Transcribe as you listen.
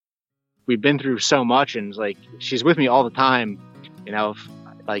we've been through so much, and like she's with me all the time. You know,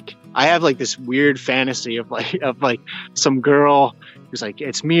 like I have like this weird fantasy of like some girl who's like,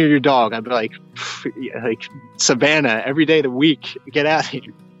 it's me or your dog. I'd be like Savannah every day of the week. Get out of here.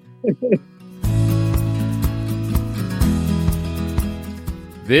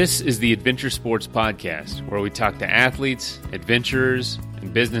 This is the Adventure Sports Podcast, where we talk to athletes, adventurers,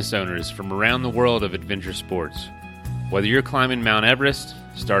 and business owners from around the world of adventure sports. Whether you're climbing Mount Everest,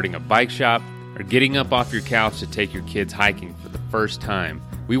 starting a bike shop, or getting up off your couch to take your kids hiking for the first time,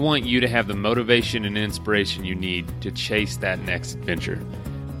 we want you to have the motivation and inspiration you need to chase that next adventure.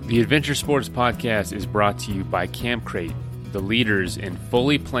 The Adventure Sports Podcast is brought to you by Camp Crate, the leaders in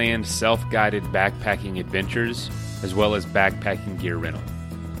fully planned self-guided backpacking adventures, as well as backpacking gear rental.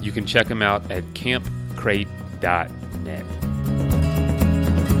 You can check them out at campcrate.net.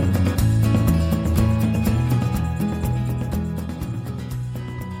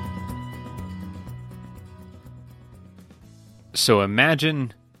 So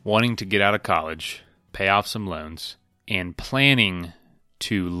imagine wanting to get out of college, pay off some loans, and planning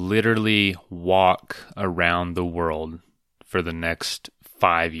to literally walk around the world for the next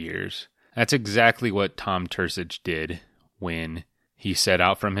 5 years. That's exactly what Tom Tursich did when he set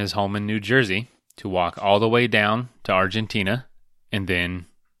out from his home in New Jersey to walk all the way down to Argentina, and then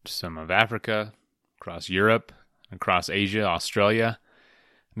some of Africa, across Europe, across Asia, Australia,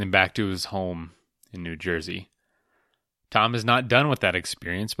 and then back to his home in New Jersey. Tom is not done with that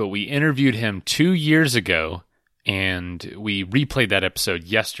experience, but we interviewed him 2 years ago, and we replayed that episode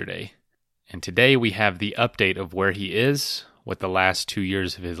yesterday. And today we have the update of where he is, what the last 2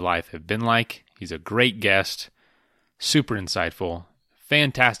 years of his life have been like. He's a great guest, super insightful,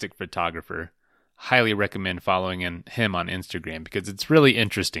 fantastic photographer. Highly recommend following him on Instagram because it's really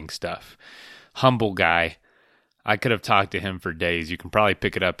interesting stuff. Humble guy. I could have talked to him for days. You can probably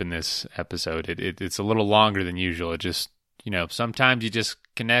pick it up in this episode. It's a little longer than usual. It just, sometimes you just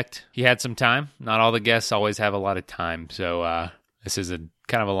connect. He had some time. Not all the guests always have a lot of time. So this is a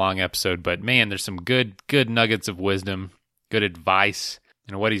kind of a long episode, but man, there's some good nuggets of wisdom, good advice.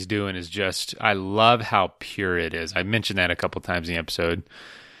 And what he's doing is just, I love how pure it is. I mentioned that a couple times in the episode.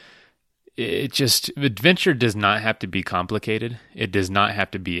 Adventure does not have to be complicated. It does not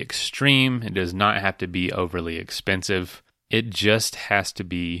have to be extreme. It does not have to be overly expensive. It just has to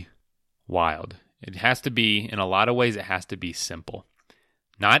be wild. It has to be, in a lot of ways, it has to be simple.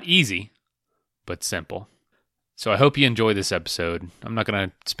 Not easy, but simple. So I hope you enjoy this episode. I'm not going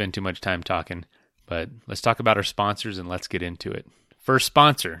to spend too much time talking, but let's talk about our sponsors and let's get into it. First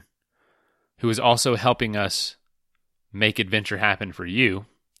sponsor, who is also helping us make adventure happen for you,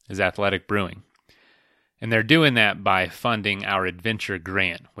 is Athletic Brewing. And they're doing that by funding our adventure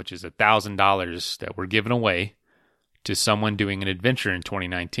grant, which is $1,000 that we're giving away to someone doing an adventure in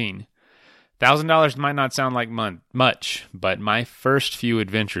 2019. $1,000 might not sound like much, but my first few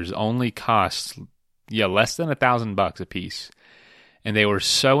adventures only cost less than $1,000 a piece. And they were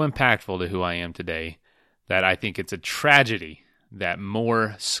so impactful to who I am today that I think it's a tragedy that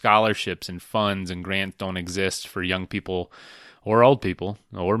more scholarships and funds and grants don't exist for young people or old people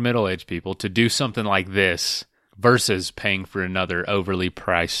or middle-aged people to do something like this versus paying for another overly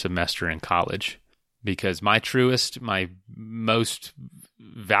priced semester in college. Because my most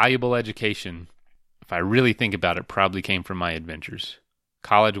valuable education, if I really think about it, probably came from my adventures.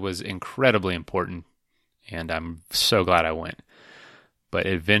 College was incredibly important, and I'm so glad I went. But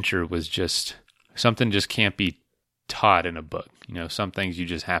adventure was just something just can't be taught in a book. Some things you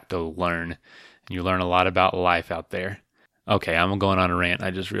just have to learn, and you learn a lot about life out there. Okay, I'm going on a rant.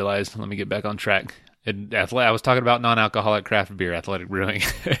 I just realized. Let me get back on track. I was talking about non-alcoholic craft beer, Athletic Brewing,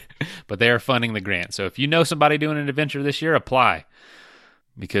 but they are funding the grant. So if you know somebody doing an adventure this year, apply,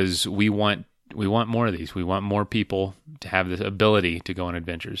 because we want more of these. We want more people to have the ability to go on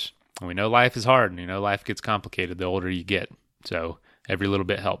adventures. And we know life is hard, and life gets complicated the older you get. So every little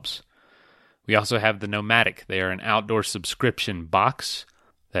bit helps. We also have the Nomadic. They are an outdoor subscription box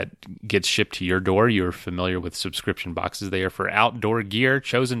that gets shipped to your door. You're familiar with subscription boxes. They are for outdoor gear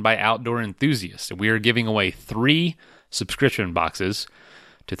chosen by outdoor enthusiasts. We are giving away 3 subscription boxes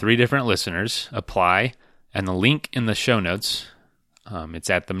to 3 different listeners. Apply, and the link in the show notes, it's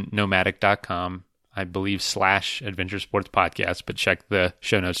at thenomadic.com, I believe, /Adventure Sports Podcast, but check the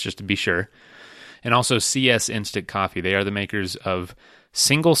show notes just to be sure. And also CS Instant Coffee. They are the makers of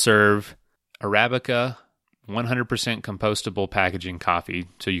single-serve Arabica 100% compostable packaging coffee.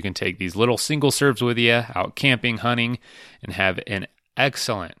 So you can take these little single serves with you out camping, hunting, and have an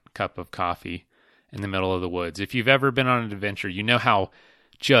excellent cup of coffee in the middle of the woods. If you've ever been on an adventure, you know how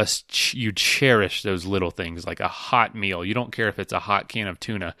you cherish those little things, like a hot meal. You don't care if it's a hot can of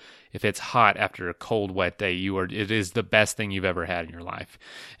tuna. If it's hot after a cold, wet day, it is the best thing you've ever had in your life.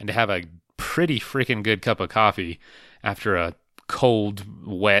 And to have a pretty freaking good cup of coffee after a cold,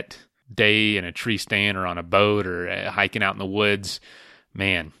 wet day in a tree stand or on a boat or hiking out in the woods,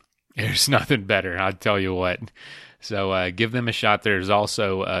 man, there's nothing better. I'll tell you what. So give them a shot. There's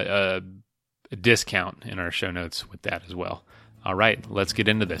also a discount in our show notes with that as well. All right, let's get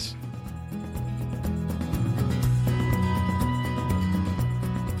into this.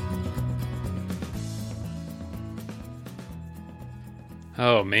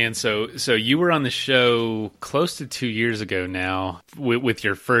 Oh man, so you were on the show close to 2 years ago now with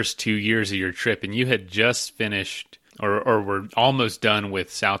your first 2 years of your trip, and you had just finished or were almost done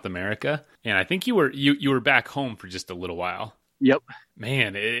with South America, and I think you were back home for just a little while. Yep.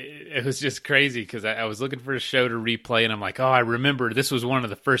 Man, it was just crazy because I was looking for a show to replay, and I'm like, oh, I remember this was one of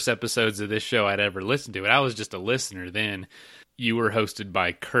the first episodes of this show I'd ever listened to, and I was just a listener then. You were hosted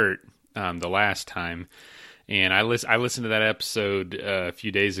by Kurt the last time. And I listened to that episode a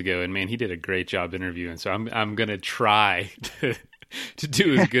few days ago, and man, he did a great job interviewing. So I'm gonna try to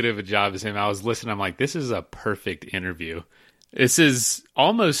do as good of a job as him. I was listening, I'm like, this is a perfect interview. This is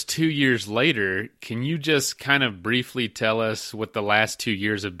almost 2 years later. Can you just kind of briefly tell us what the last 2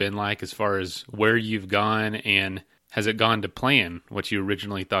 years have been like as far as where you've gone, and has it gone to plan what you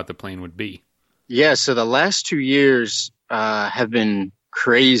originally thought the plan would be? Yeah. So the last 2 years have been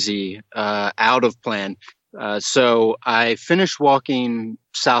crazy, out of plan. So I finished walking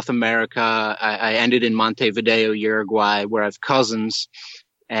South America. I ended in Montevideo, Uruguay, where I have cousins,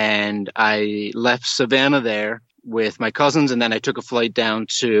 and I left Savannah there with my cousins. And then I took a flight down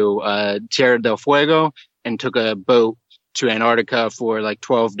to, Tierra del Fuego and took a boat to Antarctica for like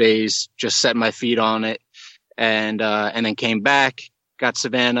 12 days, just set my feet on it. And then came back, got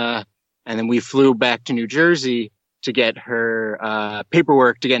Savannah, and then we flew back to New Jersey to get her,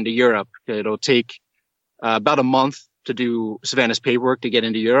 paperwork to get into Europe. It'll take about a month to do Savannah's paperwork to get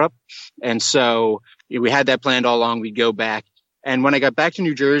into Europe. And so we had that planned all along. We'd go back. And when I got back to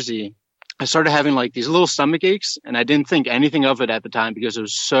New Jersey, I started having like these little stomach aches, and I didn't think anything of it at the time because it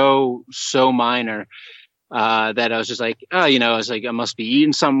was so minor, that I was just like, oh, I was like, I must be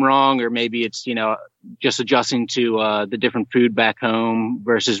eating something wrong, or maybe it's, just adjusting to, the different food back home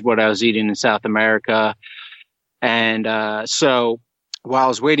versus what I was eating in South America. And, so while I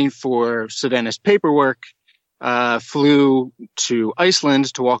was waiting for Savannah's paperwork, flew to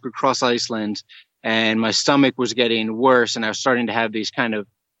Iceland to walk across Iceland, and my stomach was getting worse, and I was starting to have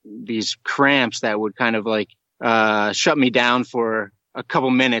these cramps that would kind of like shut me down for a couple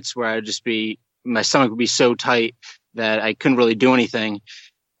minutes, where I'd just my stomach would be so tight that I couldn't really do anything.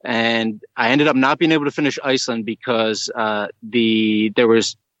 And I ended up not being able to finish Iceland because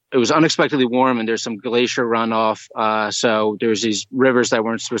it was unexpectedly warm, and there's some glacier runoff. So there's these rivers that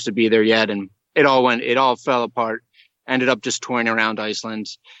weren't supposed to be there yet. And it all fell apart. Ended up just touring around Iceland.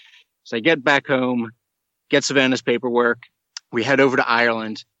 So I get back home, get Savannah's paperwork. We head over to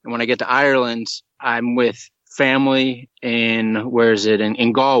Ireland. And when I get to Ireland, I'm with family in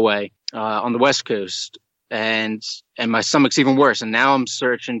Galway, on the West Coast. And my stomach's even worse. And now I'm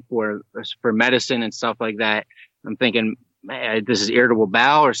searching for medicine and stuff like that. I'm thinking, man, this is irritable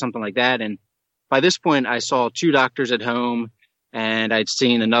bowel or something like that. And by this point, I saw 2 doctors at home, and I'd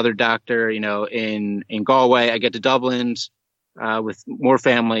seen another doctor, in Galway. I get to Dublin, with more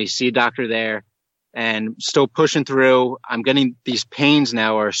family, see a doctor there, and still pushing through. I'm getting these pains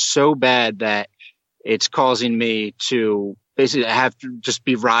now are so bad that it's causing me to basically have to just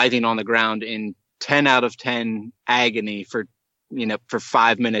be writhing on the ground in 10 out of 10 agony for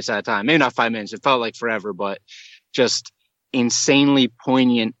 5 minutes at a time. Maybe not 5 minutes. It felt like forever, but just insanely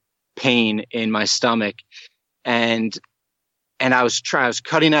poignant pain in my stomach. And I was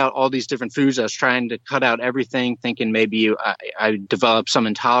cutting out all these different foods. I was trying to cut out everything, thinking maybe I developed some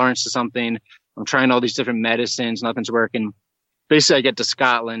intolerance to something. I'm trying all these different medicines. Nothing's working. Basically, I get to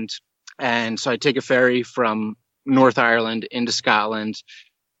Scotland. And so I take a ferry from North Ireland into Scotland.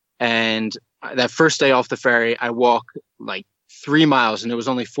 And that first day off the ferry, I walk like 3 miles, and it was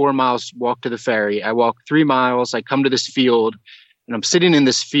only 4 miles walk to the ferry. I walk 3 miles. I come to this field, and I'm sitting in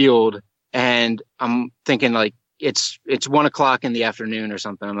this field, and I'm thinking like, it's 1 o'clock in the afternoon or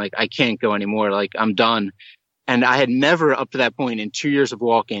something. I'm like, I can't go anymore. Like, I'm done. And I had never up to that point in 2 years of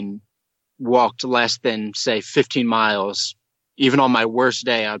walking, walked less than say 15 miles. Even on my worst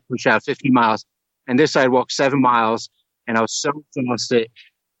day, I'd push out 15 miles. And this, I'd walked 7 miles, and I was so exhausted.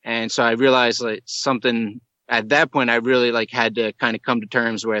 And so I realized like something at that point, I really like had to kind of come to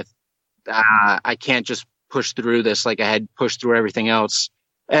terms with, I can't just push through this like I had pushed through everything else.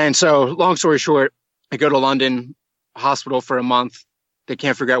 And so long story short, I go to London hospital for a month. They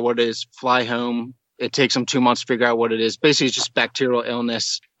can't figure out what it is, fly home. It takes them 2 months to figure out what it is. Basically, it's just bacterial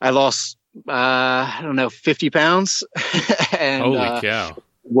illness. I lost, 50 pounds and Holy cow.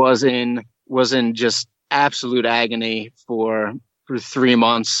 was in just absolute agony for 3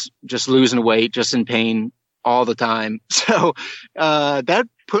 months, just losing weight, just in pain all the time. So that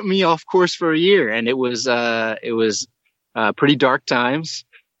put me off course for a year, and it was pretty dark times,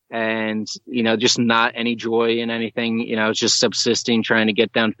 and just not any joy in anything. It's just subsisting, trying to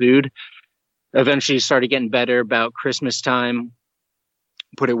get down food. Eventually started getting better about Christmas time,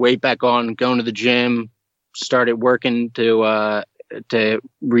 put it weight back on, going to the gym, started working to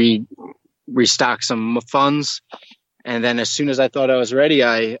restock some funds. And then as soon as I thought I was ready,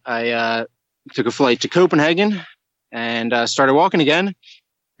 I took a flight to Copenhagen and started walking again.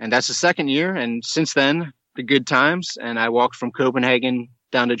 And that's the second year. And since then, the good times. And I walked from Copenhagen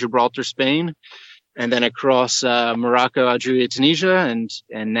down to Gibraltar, Spain, and then across Morocco, Algeria, Tunisia,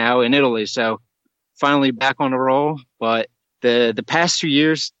 and now in Italy. So finally back on the roll. But the past 2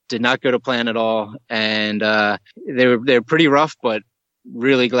 years did not go to plan at all. And they were pretty rough, but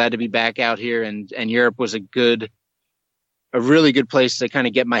really glad to be back out here. And Europe was a really good place to kind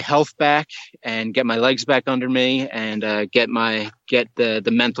of get my health back and get my legs back under me and get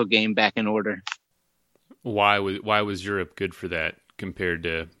the mental game back in order. Why was Europe good for that compared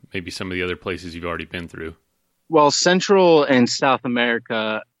to maybe some of the other places you've already been through? Well, Central and South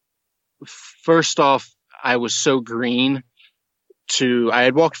America, first off, I was so green. I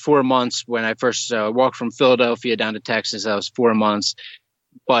had walked 4 months when I first walked from Philadelphia down to Texas. That was 4 months,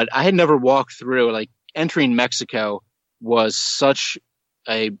 but I had never walked through. Like, entering Mexico was such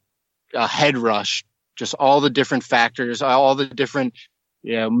a head rush. Just all the different factors, all the different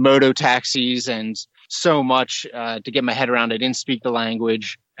moto taxis, and so much to get my head around. I didn't speak the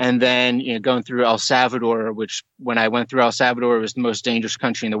language. And then going through El Salvador, which when I went through El Salvador, it was the most dangerous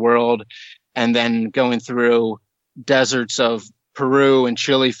country in the world. And then going through deserts of Peru and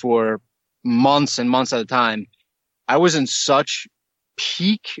Chile for months and months at a time. I was in such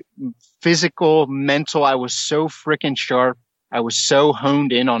peak physical, mental. I was so freaking sharp. I was so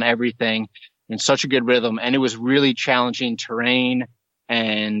honed in on everything in such a good rhythm. And it was really challenging terrain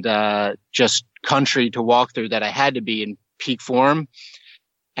and just country to walk through that I had to be in peak form.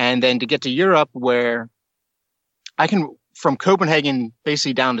 And then to get to Europe, where I can, from Copenhagen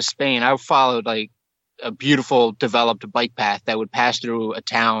basically down to Spain, I followed like a beautiful developed bike path that would pass through a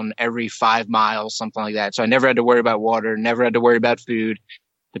town every 5 miles, something like that. So I never had to worry about water, never had to worry about food.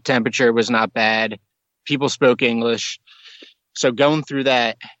 The temperature was not bad. People spoke English. So going through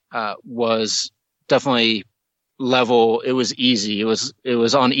that was definitely level. It was easy. It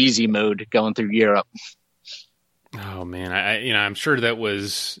was on easy mode going through Europe. Oh man, I'm sure that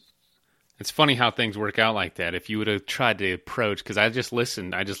was. It's funny how things work out like that. If you would have tried to approach, because I just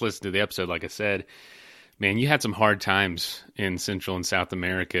listened to the episode, like I said, man, you had some hard times in Central and South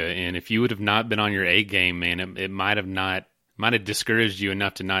America, and if you would have not been on your A game, man, it might have discouraged you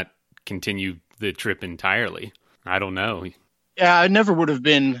enough to not continue the trip entirely. I don't know. Yeah, I never would have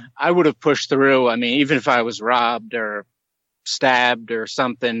been. I would have pushed through. I mean, even if I was robbed or stabbed or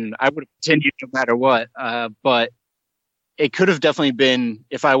something, I would have continued no matter what. But it could have definitely been,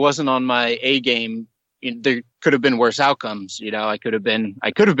 if I wasn't on my A game, there could have been worse outcomes. I could have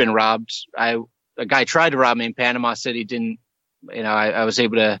been robbed. A guy tried to rob me in Panama City. Didn't, I was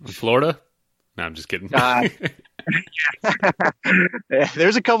able to. In Florida? No, I'm just kidding.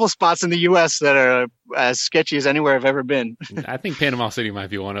 There's a couple spots in the U.S. that are as sketchy as anywhere I've ever been. I think Panama City might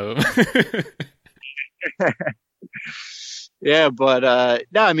be one of them. Yeah, but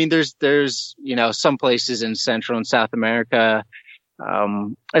no, I mean, there's some places in Central and South America,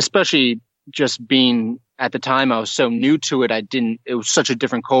 especially just being at the time I was so new to it. It was such a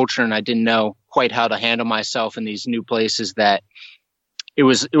different culture, and I didn't know quite how to handle myself in these new places that it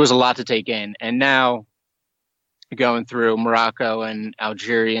was a lot to take in. And now going through Morocco and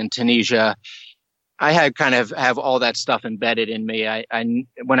Algeria and Tunisia, I had kind of have all that stuff embedded in me.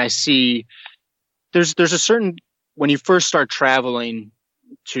 When I see there's a certain, when you first start traveling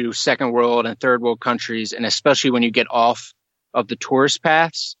to second world and third world countries, and especially when you get off of the tourist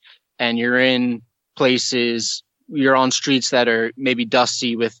paths and you're in places, you're on streets that are maybe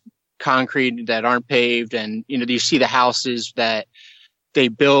dusty with concrete that aren't paved, and you see the houses that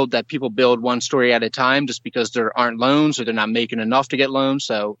people build one story at a time just because there aren't loans or they're not making enough to get loans.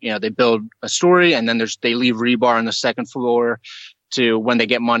 So, they build a story, and then they leave rebar on the second floor to, when they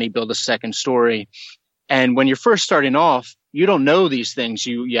get money, build a second story. And when you're first starting off, you don't know these things.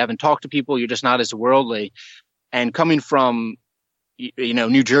 You haven't talked to people. You're just not as worldly. And coming from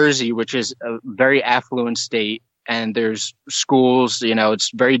New Jersey, which is a very affluent state, and there's schools,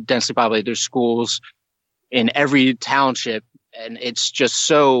 it's very densely populated. There's schools in every township, and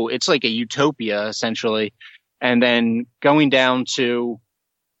it's like a utopia essentially. And then going down to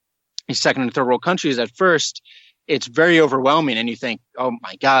these second and third world countries, at first, it's very overwhelming. And you think, oh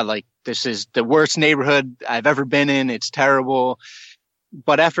my God, like this is the worst neighborhood I've ever been in. It's terrible.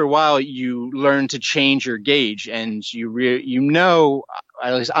 But after a while, you learn to change your gauge, and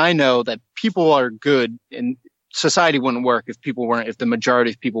at least I know that people are good, and society wouldn't work if the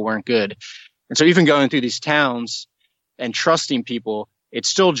majority of people weren't good. And so even going through these towns and trusting people, it's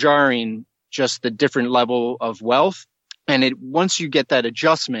still jarring, just the different level of wealth. And once you get that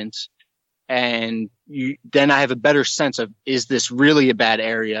adjustment, and then I have a better sense of, is this really a bad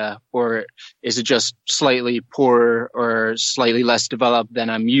area, or is it just slightly poorer or slightly less developed than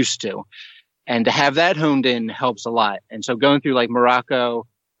I'm used to? And to have that honed in helps a lot. And so going through like Morocco,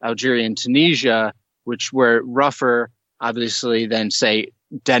 Algeria, and Tunisia, which were rougher, obviously, than say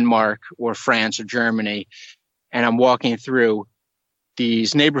Denmark or France or Germany, and I'm walking through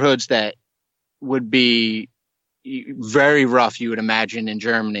these neighborhoods that would be very rough, you would imagine, in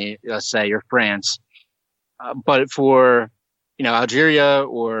Germany, let's say, or France. But for, Algeria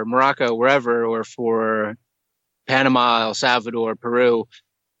or Morocco, wherever, or for Panama, El Salvador, Peru,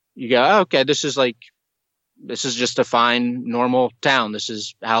 you go, oh, okay, this is just a fine, normal town. This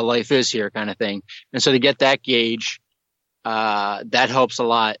is how life is here, kind of thing. And so to get that gauge, that helps a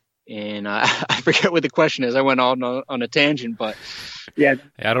lot. And I forget what the question is. I went on a tangent, but yeah.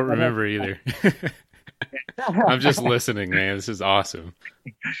 I don't remember either. I'm just listening, man. This is awesome.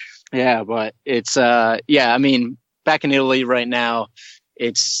 Yeah, but it's I mean, back in Italy right now,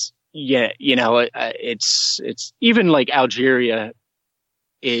 it's even like Algeria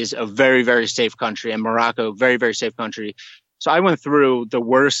is a very, very safe country, and Morocco, very, very safe country. So I went through the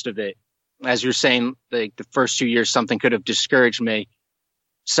worst of it. As you're saying, like the first 2 years, something could have discouraged me.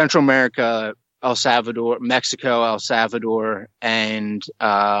 Central America, El Salvador, Mexico, El Salvador, and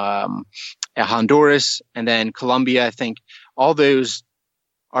Honduras, and then Colombia. I think all those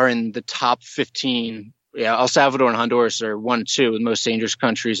are in the top 15. Yeah, El Salvador and Honduras are 1, 2, the most dangerous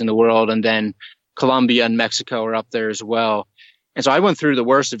countries in the world, and then Colombia and Mexico are up there as well. And so I went through the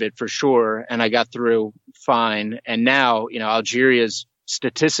worst of it for sure, and I got through fine. And now, Algeria is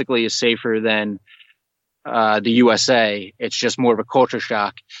statistically safer than the USA. It's just more of a culture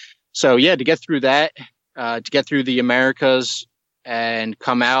shock. So yeah, to get through that, to get through the Americas and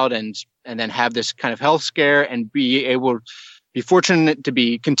come out and then have this kind of health scare and be fortunate to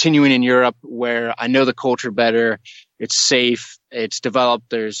be continuing in Europe, where I know the culture better. It's safe. It's developed.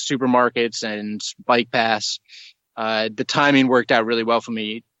 There's supermarkets and bike paths. The timing worked out really well for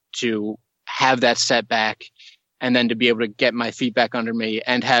me to have that setback, and then to be able to get my feet back under me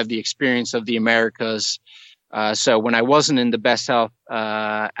and have the experience of the Americas. So when I wasn't in the best health,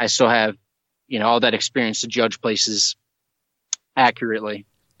 I still have, all that experience to judge places accurately.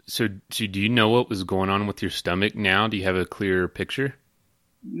 So do you know what was going on with your stomach now? Do you have a clearer picture?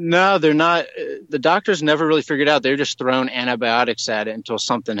 No, they're not. The doctors never really figured out. They're just throwing antibiotics at it until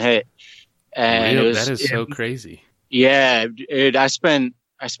something hit. And really? That is so crazy. Yeah, I spent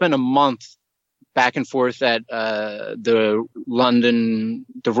a month back and forth at the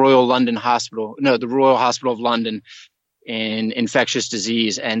Royal Hospital of London in infectious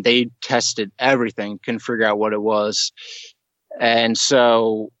disease, and they tested everything, couldn't figure out what it was. And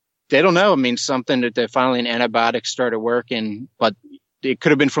so they don't know. I mean, something that finally an antibiotic started working, but it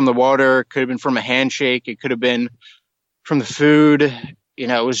could have been from the water, it could have been from a handshake, it could have been from the food.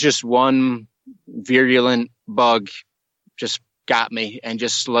 It was just one virulent bug just got me and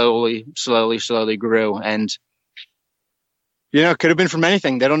just slowly grew. And, it could have been from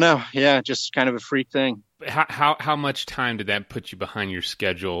anything. They don't know. Yeah, just kind of a freak thing. How much time did that put you behind your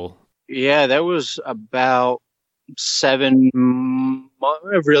schedule? Yeah, that was about 7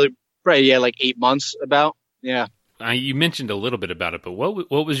 months, really, right? Yeah, like 8 months about. Yeah. You mentioned a little bit about it, but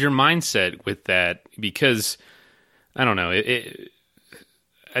what was your mindset with that? Because I don't know,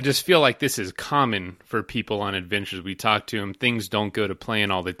 I just feel like this is common for people on adventures. We talk to them, things don't go to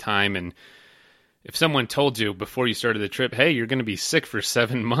plan all the time, and if someone told you before you started the trip, hey, you're going to be sick for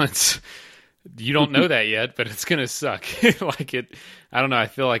 7 months, you don't know that yet, but it's going to suck. I don't know, I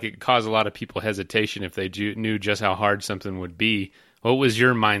feel like it caused a lot of people hesitation if they knew just how hard something would be. What was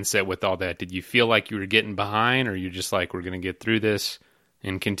your mindset with all that? Did you feel like you were getting behind, or you're just like, we're going to get through this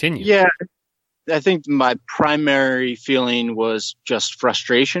and continue? Yeah, I think my primary feeling was just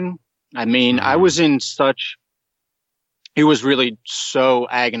frustration. I mean, I was it was really so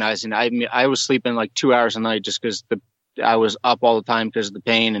agonizing. I was sleeping like 2 hours a night just because I was up all the time because of the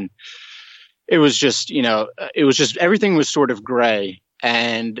pain. And it was just, everything was sort of gray,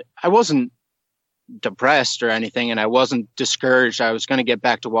 and I wasn't depressed or anything. And I wasn't discouraged. I was going to get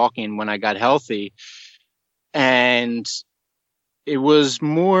back to walking when I got healthy. And it was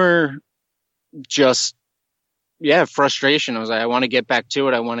more just, frustration. I was like, I want to get back to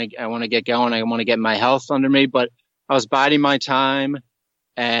it. I want to get going. I want to get my health under me, but I was biding my time.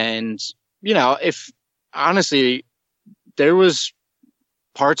 And, if honestly, there was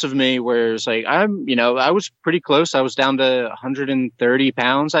parts of me where it was like, I was pretty close. I was down to 130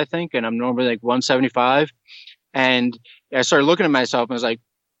 pounds, I think. And I'm normally like 175. And I started looking at myself and I was like,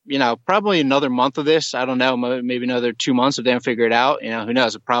 probably another month of this. I don't know, maybe another 2 months if they don't figure it out. Who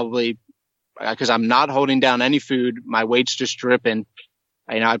knows? It probably, because I'm not holding down any food. My weight's just dripping.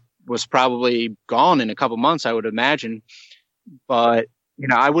 I was probably gone in a couple months, I would imagine. But,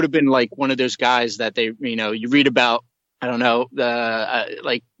 I would have been like one of those guys that they, you read about, I don't know,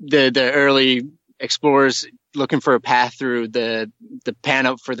 the early explorers looking for a path through the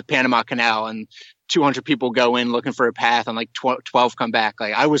Panama Canal, and 200 people go in looking for a path, and like 12 come back.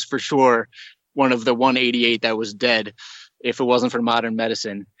 Like, I was for sure one of the 188 that was dead if it wasn't for modern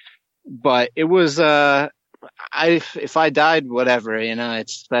medicine. But it was, if I died, whatever,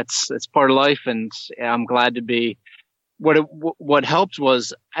 it's part of life, and I'm glad to be. What helped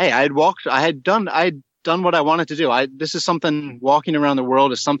was, hey, I had done what I wanted to do. This is something, walking around the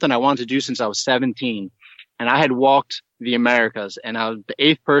world is something I wanted to do since I was 17. And I had walked the Americas, and I was the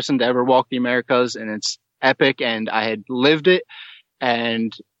 8th person to ever walk the Americas, and it's epic, and I had lived it.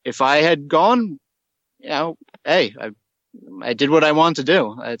 And if I had gone, hey, I did what I wanted to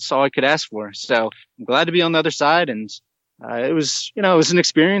do. That's all I could ask for. So I'm glad to be on the other side. And it was an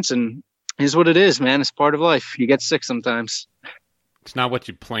experience, and it's what it is, man. It's part of life. You get sick sometimes. It's not what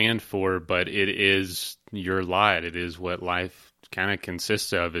you planned for, but it is your lot. It is what life kind of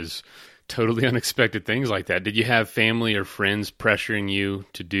consists of, is totally unexpected things like that. Did you have family or friends pressuring you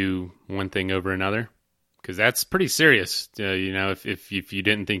to do one thing over another? Because that's pretty serious, if you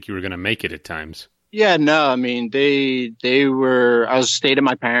didn't think you were going to make it at times. Yeah, no, I mean, I was stayed at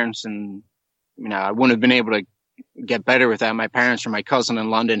my parents, and, I wouldn't have been able to get better without my parents or my cousin in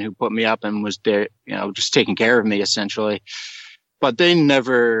London who put me up and was there, just taking care of me essentially. But they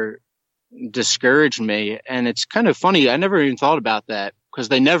never discouraged me. And it's kind of funny. I never even thought about that, because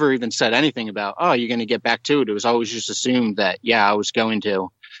they never even said anything about, oh, you're going to get back to it. It was always just assumed that, I was going to.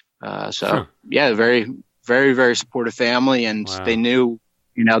 Very, very, very supportive family. And wow. They knew,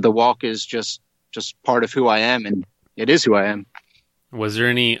 the walk is just part of who I am, and it is who I am. Was there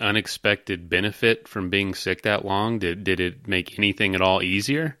any unexpected benefit from being sick that long? Did it make anything at all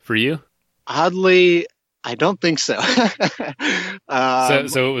easier for you? Oddly, I don't think so.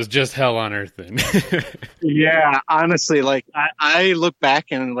 So it was just hell on earth then. Yeah, honestly, like I look back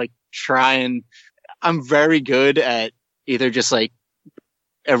and like I'm very good at either just like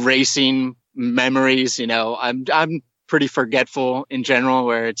erasing memories. I'm pretty forgetful in general,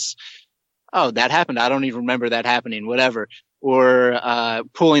 where it's, oh, that happened. I don't even remember that happening, whatever. Or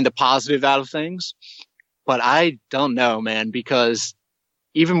pulling the positive out of things. But I don't know, man, because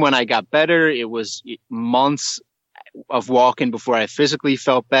even when I got better, it was months of walking before I physically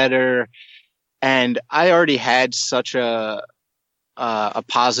felt better. And I already had such a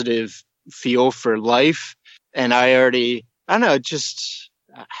positive feel for life. And I don't know,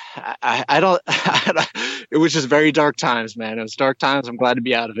 it was just very dark times, man. It was dark times. I'm glad to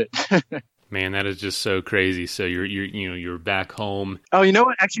be out of it. Man, that is just so crazy. So you're back home. Oh, you know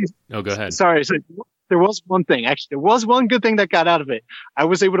what? Actually, go ahead. Sorry. So there was one thing. Actually, there was one good thing that got out of it. I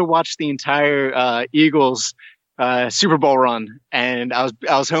was able to watch the entire Eagles Super Bowl run, and I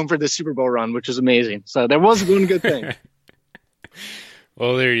was home for the Super Bowl run, which was amazing. So there was one good thing.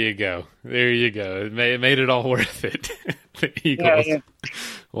 Well, there you go. It made it all worth it. The Eagles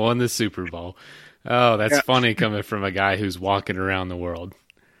won the Super Bowl. Oh, that's funny coming from a guy who's walking around the world.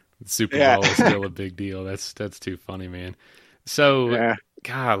 The Super Bowl is still a big deal. That's too funny, man. So,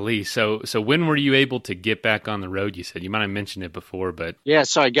 golly. So when were you able to get back on the road? You said you might have mentioned it before, but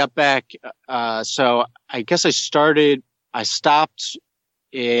so I got back. So I guess I stopped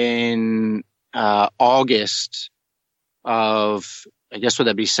in August of, I guess, would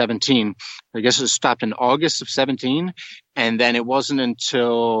that be 17? I guess it stopped in August of 17. And then it wasn't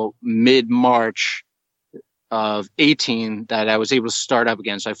until mid-March of 18 that I was able to start up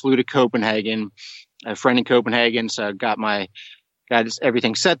again. So I flew to Copenhagen, a friend in Copenhagen. So I got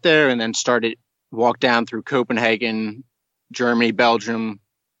everything set there, and then walk down through Copenhagen, Germany, Belgium,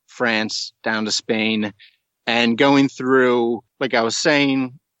 France, down to Spain, and going through, like I was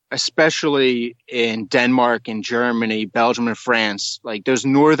saying, especially in Denmark and Germany, Belgium and France, like those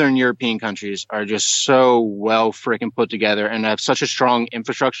Northern European countries are just so well freaking put together and have such a strong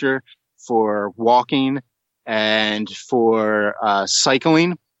infrastructure for walking and for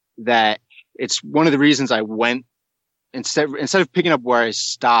cycling that it's one of the reasons I went instead of picking up where I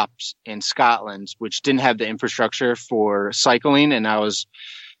stopped in Scotland, which didn't have the infrastructure for cycling, and I was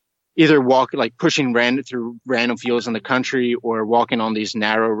either pushing through random fields in the country or walking on these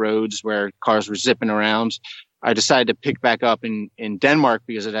narrow roads where cars were zipping around. I decided to pick back up in Denmark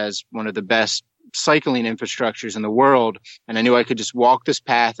because it has one of the best cycling infrastructures in the world. And I knew I could just walk this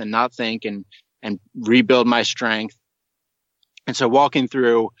path and not think and rebuild my strength. And so walking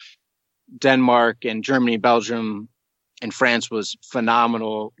through Denmark and Germany, Belgium, and France was a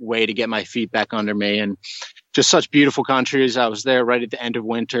phenomenal way to get my feet back under me, and just such beautiful countries. I was there right at the end of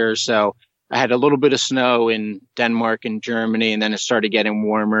winter, so I had a little bit of snow in Denmark and Germany, and then it started getting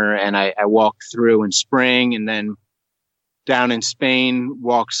warmer, and I walked through in spring, and then down in Spain,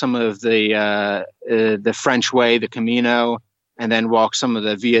 walked some of the French way, the Camino, and then walked some of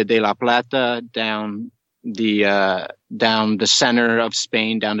the Via de la Plata down the center of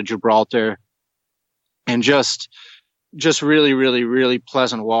Spain, down to Gibraltar, and just really, really, really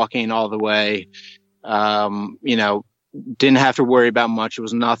pleasant walking all the way. Didn't have to worry about much. It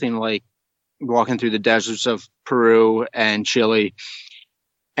was nothing like walking through the deserts of Peru and Chile.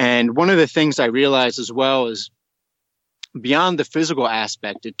 And one of the things I realized as well is beyond the physical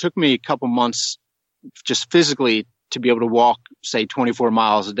aspect, it took me a couple months just physically to be able to walk, say, 24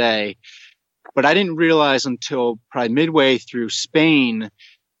 miles a day. But I didn't realize until probably midway through Spain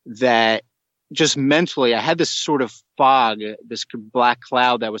that just mentally, I had this sort of fog, this black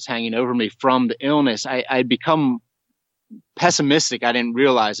cloud that was hanging over me from the illness. I'd become pessimistic. I didn't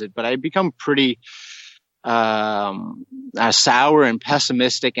realize it, but I'd become pretty sour and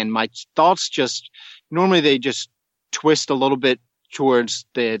pessimistic. And my thoughts normally they just twist a little bit towards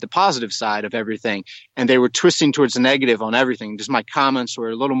the positive side of everything. And they were twisting towards the negative on everything. Just my comments were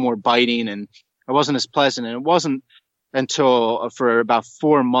a little more biting and I wasn't as pleasant. And it wasn't until for about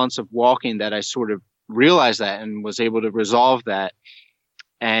 4 months of walking that I sort of realized that and was able to resolve that.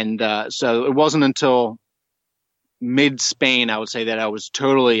 And so it wasn't until mid-Spain, I would say, that I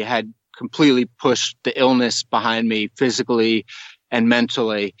had completely pushed the illness behind me physically and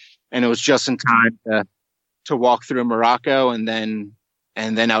mentally. And it was just in time to walk through Morocco and then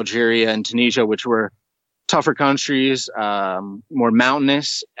Algeria and Tunisia, which were tougher countries, more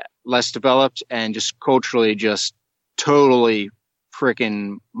mountainous, less developed, and just culturally just totally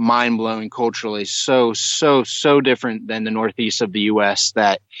freaking mind-blowing culturally. So different than the northeast of the U.S.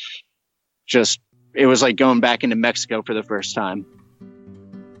 that it was like going back into Mexico for the first time.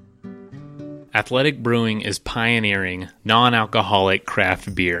 Athletic Brewing is pioneering non-alcoholic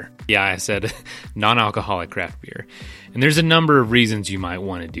craft beer. Yeah, I said non-alcoholic craft beer. And there's a number of reasons you might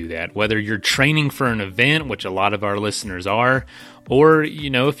want to do that, whether you're training for an event, which a lot of our listeners are, or,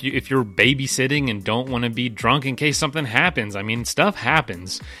 if you're babysitting and don't want to be drunk in case something happens. I mean, stuff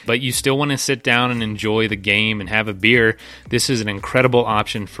happens, but you still want to sit down and enjoy the game and have a beer. This is an incredible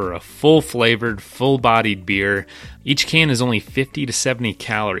option for a full-flavored, full-bodied beer. Each can is only 50 to 70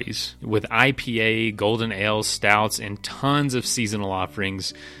 calories. With IPA, golden ales, stouts, and tons of seasonal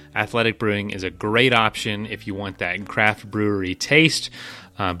offerings, Athletic Brewing is a great option if you want that craft brewery taste,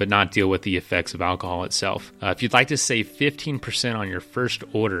 but not deal with the effects of alcohol itself. If you'd like to save 15% on your first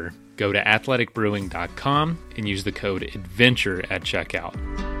order, go to athleticbrewing.com and use the code ADVENTURE at checkout.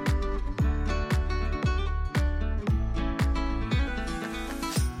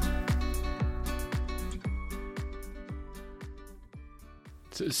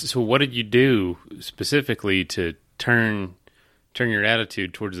 So what did you do specifically to turn your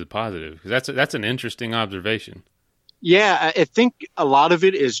attitude towards the positive? Because that's an interesting observation. Yeah, I think a lot of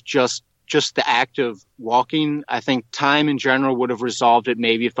it is just the act of walking. I think time in general would have resolved it.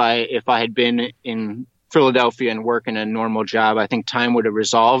 Maybe if I had been in Philadelphia and working a normal job, I think time would have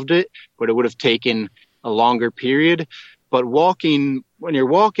resolved it, but it would have taken a longer period. But when you're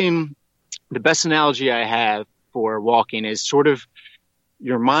walking, the best analogy I have for walking is sort of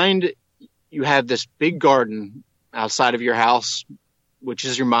your mind. You have this big garden outside of your house, which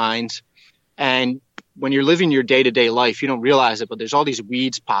is your mind. And when you're living your day-to-day life, you don't realize it, but there's all these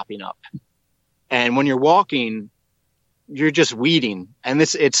weeds popping up. And when you're walking, you're just weeding. And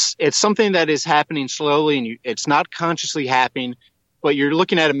it's something that is happening slowly, and it's not consciously happening, but you're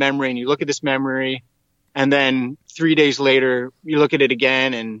looking at a memory, and you look at this memory, and then 3 days later, you look at it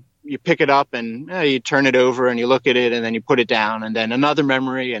again, and you pick it up, and you turn it over, and you look at it, and then you put it down, and then another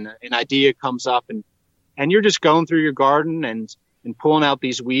memory and an idea comes up, and you're just going through your garden, and and pulling out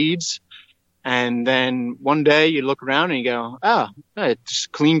these weeds. And then one day you look around and you go, oh, it's a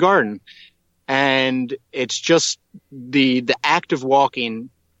clean garden. And it's just the act of walking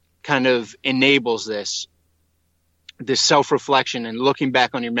kind of enables this self-reflection and looking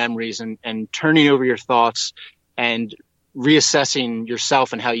back on your memories and turning over your thoughts and reassessing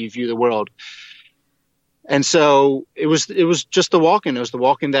yourself and how you view the world. And so it was just the walking. It was the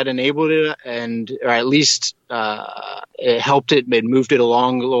walking that enabled it, or at least it helped it. It moved it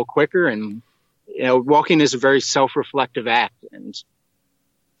along a little quicker. And walking is a very self-reflective act,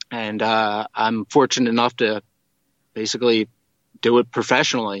 and I'm fortunate enough to basically do it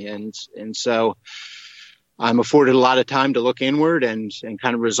professionally, and so I'm afforded a lot of time to look inward and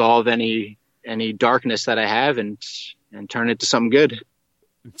kind of resolve any darkness that I have and turn it to something good.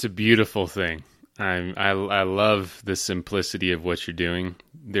 It's a beautiful thing. I love the simplicity of what you're doing.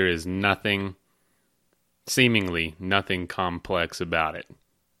 There is seemingly nothing complex about it.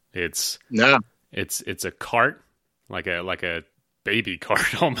 It's a cart, like a baby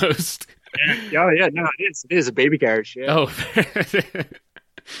cart almost. Yeah. No, it is a baby carriage. Yeah. Oh,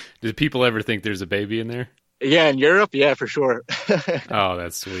 do people ever think there's a baby in there? Yeah, in Europe, yeah, for sure. Oh,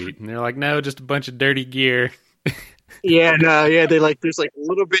 that's sweet. And they're like, no, just a bunch of dirty gear. Yeah, no, yeah, there's like a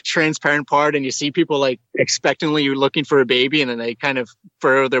little bit transparent part, and you see people like expectantly looking for a baby, and then they kind of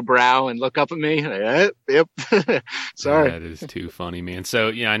furrow their brow and look up at me. Like, yep. Sorry. That is too funny, man. So,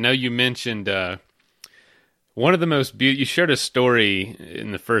 I know you mentioned one of the most beautiful. You shared a story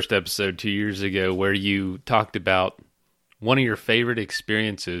in the first episode 2 years ago where you talked about one of your favorite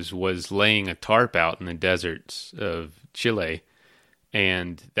experiences was laying a tarp out in the deserts of Chile,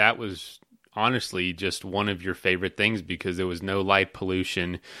 and that was honestly just one of your favorite things because there was no light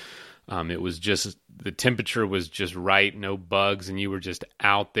pollution. It was just, the temperature was just right, no bugs, and you were just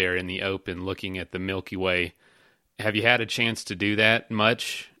out there in the open looking at the Milky Way. Have you had a chance to do that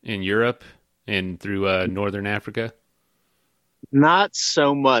much in Europe and through Northern Africa? Not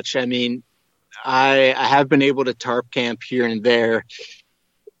so much. I mean, I have been able to tarp camp here and there.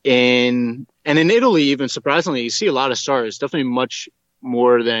 And in Italy, even surprisingly, you see a lot of stars, definitely much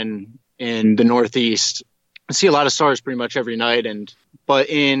more than in the Northeast. I see a lot of stars pretty much every night. But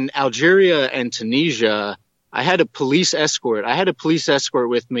in Algeria and Tunisia, I had a police escort. I had a police escort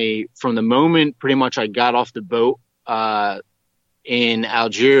with me from the moment pretty much I got off the boat in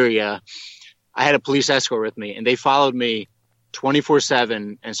Algeria. I had a police escort with me, and they followed me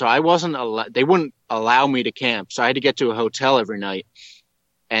 24/7. And so I wasn't they wouldn't allow me to camp. So I had to get to a hotel every night.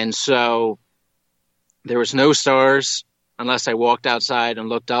 And so there was no stars unless I walked outside and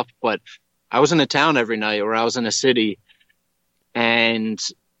looked up. But I was in a town every night, or I was in a city. And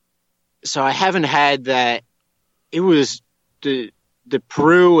so I haven't had that. It was the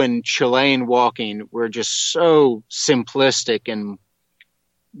Peru and Chilean walking were just so simplistic and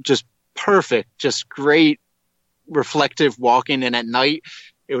just perfect, just great reflective walking. And at night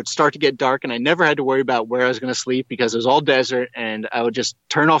it would start to get dark, and I never had to worry about where I was going to sleep because it was all desert, and I would just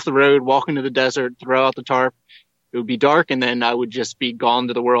turn off the road, walk into the desert, throw out the tarp. It would be dark, and then I would just be gone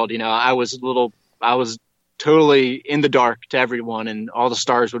to the world. I was totally in the dark to everyone, and all the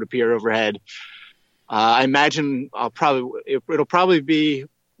stars would appear overhead. I imagine it'll probably be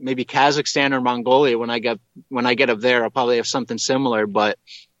maybe Kazakhstan or Mongolia when I get up there. I'll probably have something similar, but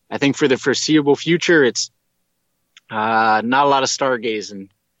I think for the foreseeable future, it's not a lot of stargazing,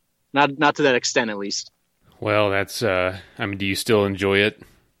 not to that extent at least. Well, that's do you still enjoy it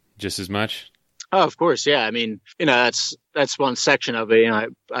just as much? Oh, of course, yeah. I mean, that's one section of it.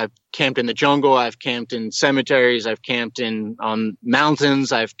 I've camped in the jungle, I've camped in cemeteries, I've camped on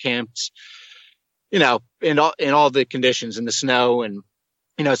mountains, I've camped, in all the conditions, in the snow, and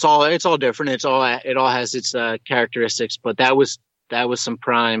it's all different. It all has its characteristics, but that was some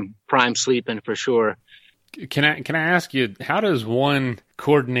prime sleeping for sure. Can I ask you, how does one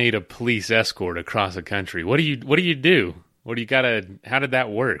coordinate a police escort across a country? What do you do? How did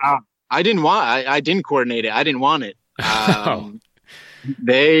that work? I didn't coordinate it. I didn't want it. Algeria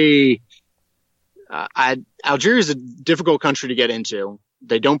is a difficult country to get into.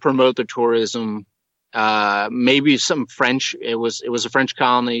 They don't promote the tourism. Maybe some French. It was a French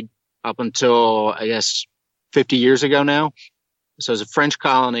colony up until, I guess, 50 years ago now. So it's a French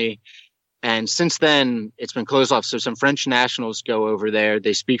colony. And since then, it's been closed off. So some French nationals go over there.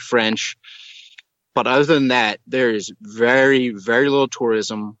 They speak French. But other than that, there is very, very little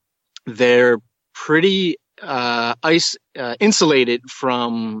tourism. They're pretty insulated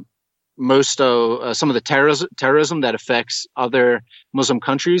from most of some of the terrorism that affects other Muslim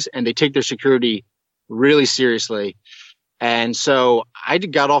countries, and they take their security really seriously. And so I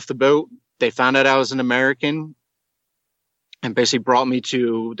got off the boat. They found out I was an American, and basically brought me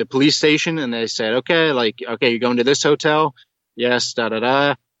to the police station. And they said, okay, you're going to this hotel? Yes, da da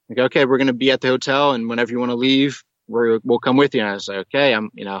da. Like, okay, we're going to be at the hotel, and whenever you want to leave, we'll come with you. And I was like, okay,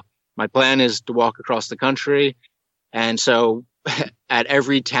 my plan is to walk across the country. And so at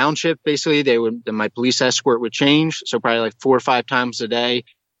every township, basically, my police escort would change. So probably like 4 or 5 times a day,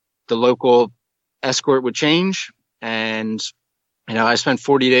 the local escort would change. And, I spent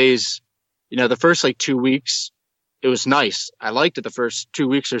 40 days, the first like 2 weeks, it was nice. I liked it the first 2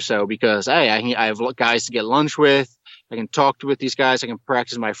 weeks or so because, hey, I have guys to get lunch with. I can talk with these guys. I can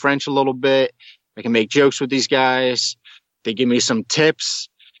practice my French a little bit. I can make jokes with these guys. They give me some tips.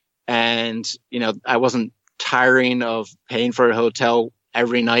 And, I wasn't tiring of paying for a hotel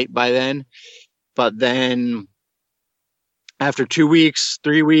every night by then. But then after 2 weeks,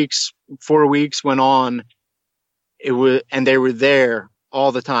 3 weeks, 4 weeks went on, and they were there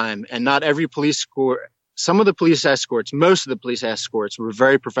all the time. And not every police escort, most of the police escorts were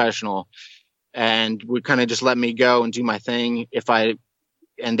very professional and would kind of just let me go and do my thing.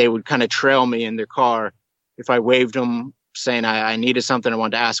 And they would kind of trail me in their car. If I waved them saying I needed something, I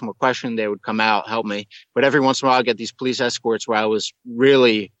wanted to ask them a question, they would come out, help me. But every once in a while I get these police escorts where I was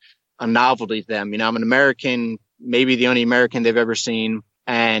really a novelty to them. I'm an American, maybe the only American they've ever seen.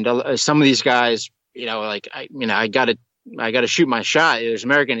 And some of these guys, I got to shoot my shot. There's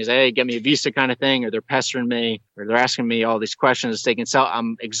American, he's like, hey, get me a visa kind of thing, or they're pestering me, or they're asking me all these questions.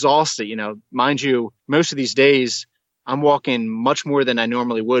 I'm exhausted, mind you, most of these days I'm walking much more than I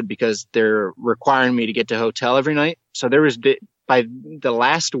normally would because they're requiring me to get to a hotel every night. So by the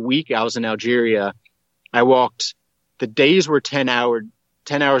last week I was in Algeria, I walked, the days were 10 hours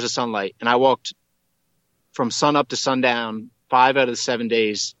of sunlight. And I walked from sun up to sundown 5 out of the 7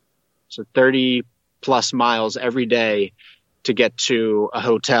 days. So 30 plus miles every day to get to a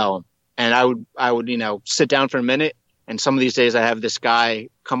hotel. And I would, sit down for a minute. And some of these days I have this guy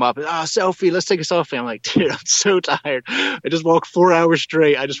come up and, selfie, let's take a selfie. I'm like, dude, I'm so tired. I just walked 4 hours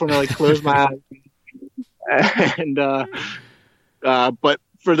straight. I just want to close my eyes. And, but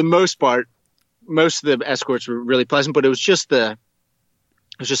for the most part, most of the escorts were really pleasant, but it was just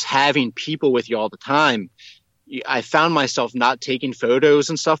having people with you all the time. I found myself not taking photos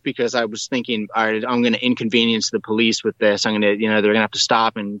and stuff because I was thinking, all right, I'm going to inconvenience the police with this. I'm going to, they're going to have to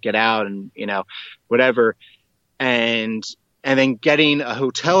stop and get out and, whatever. And then getting a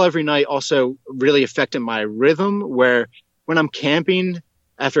hotel every night also really affected my rhythm, where when I'm camping,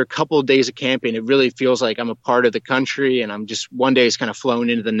 after a couple of days of camping, it really feels like I'm a part of the country and I'm just, one day is kind of flowing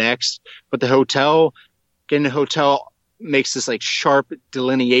into the next. But getting a hotel makes this sharp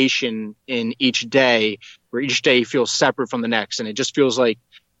delineation in each day, where each day feels separate from the next. And it just feels like,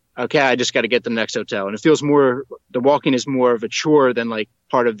 okay, I just got to get to the next hotel. And it feels more, the walking is more of a chore than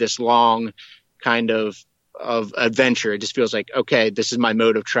part of this long kind of adventure. It just feels like, okay, this is my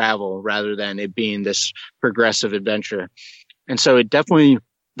mode of travel rather than it being this progressive adventure. And so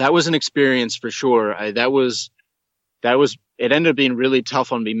that was an experience for sure. It ended up being really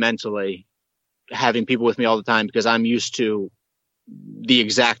tough on me mentally, having people with me all the time, because I'm used to the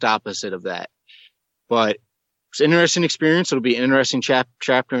exact opposite of that. But it's an interesting experience. It'll be an interesting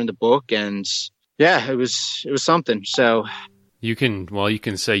chapter in the book. And yeah, it was something. So you can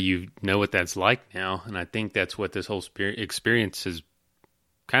say you know what that's like now. And I think that's what this whole experience is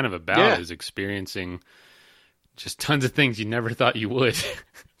kind of about, is experiencing just tons of things you never thought you would.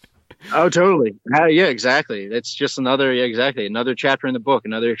 Oh, totally. Yeah, exactly. That's just another chapter in the book,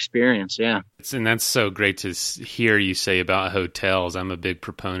 another experience. Yeah. And that's so great to hear you say about hotels. I'm a big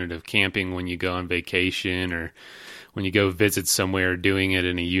proponent of camping when you go on vacation or when you go visit somewhere, doing it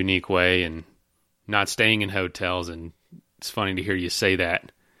in a unique way and not staying in hotels. And it's funny to hear you say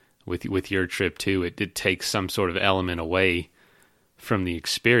that with your trip too. It did take some sort of element away from the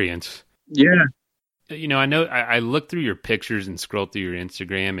experience. Yeah. I know I looked through your pictures and scrolled through your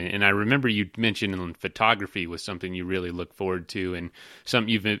Instagram, and I remember you mentioned photography was something you really look forward to and something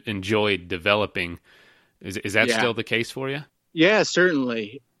you've enjoyed developing. Is that still the case for you? Yeah,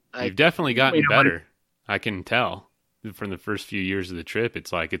 certainly. You've definitely gotten better. I can tell from the first few years of the trip.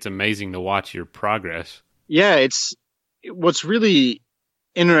 It's amazing to watch your progress. Yeah, what's really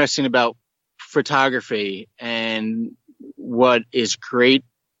interesting about photography and what is great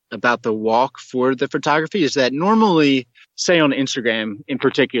about the walk for the photography is that normally, say on Instagram in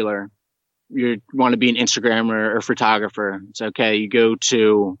particular, you want to be an Instagrammer or photographer. It's okay. You go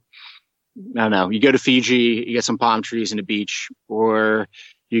to Fiji, you get some palm trees and a beach, or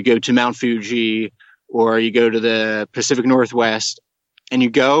you go to Mount Fuji, or you go to the Pacific Northwest, and you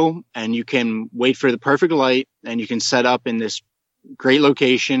go and you can wait for the perfect light and you can set up in this great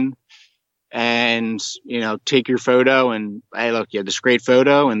location and, take your photo and, hey, look, you have this great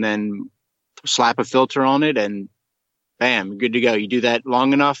photo, and then slap a filter on it and bam, good to go. You do that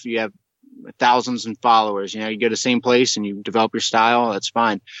long enough, you have thousands of followers. You go to the same place and you develop your style. That's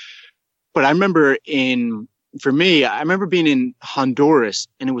fine. But I remember for me, I remember being in Honduras,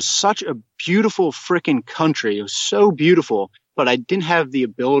 and it was such a beautiful freaking country. It was so beautiful, but I didn't have the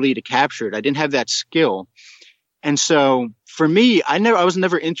ability to capture it. I didn't have that skill. And so for me, I was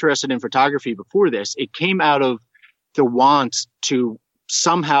never interested in photography before this. It came out of the want to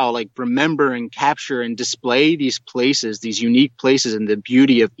somehow like remember and capture and display these places, these unique places, and the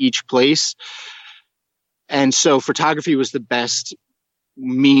beauty of each place. And so photography was the best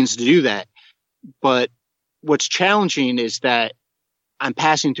means to do that. But what's challenging is that I'm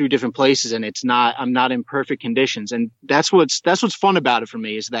passing through different places, and I'm not in perfect conditions. And that's what's fun about it for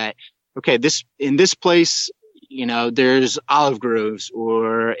me, is that, okay, in this place, there's olive groves,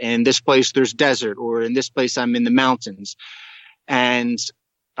 or in this place there's desert, or in this place I'm in the mountains. And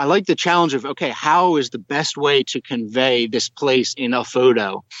I like the challenge of, okay, how is the best way to convey this place in a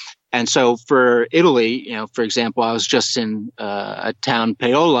photo? And so for Italy, for example, I was just in a town,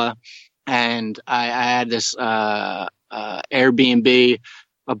 Paola, and I had this Airbnb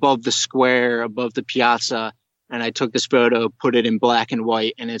above the square, above the piazza, and I took this photo, put it in black and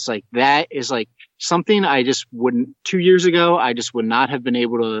white, and it's like, that is like something I just wouldn't, 2 years ago, I just would not have been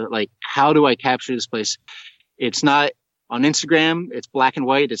able to, like, how do I capture this place? It's not on Instagram, it's black and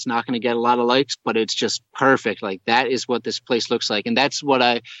white, it's not going to get a lot of likes, but it's just perfect. Like, that is what this place looks like. And that's what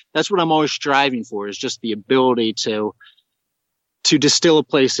I'm always striving for, is just the ability to distill a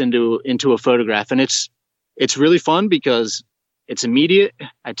place into a photograph. And it's really fun because it's immediate.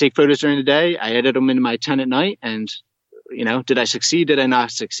 I take photos during the day, I edit them into my 10 at night, and did I succeed? Did I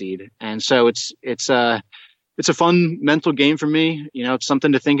not succeed? And so it's a fun mental game for me. It's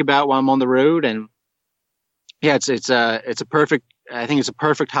something to think about while I'm on the road. And yeah, it's a perfect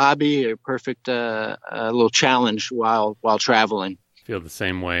hobby, a perfect little challenge while traveling. I feel the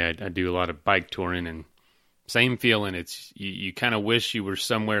same way. I do a lot of bike touring, and same feeling. It's you kind of wish you were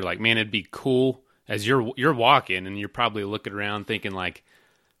somewhere like, man, it'd be cool as you're walking, and you're probably looking around thinking like,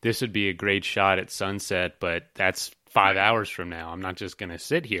 this would be a great shot at sunset, but that's 5 hours from now. I'm not just going to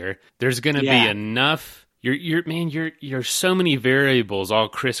sit here. There's going to be enough. You're so many variables all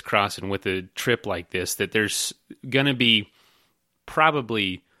crisscrossing with a trip like this, that there's going to be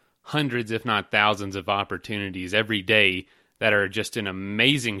probably hundreds, if not thousands, of opportunities every day that are just an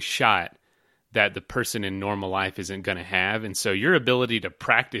amazing shot that the person in normal life isn't going to have. And so your ability to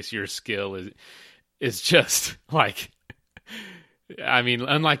practice your skill is just like, I mean,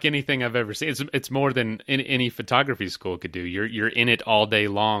 unlike anything I've ever seen. It's more than any photography school could do. You're in it all day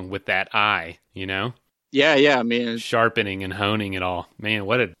long with that eye, Yeah. I mean, sharpening and honing it all. Man,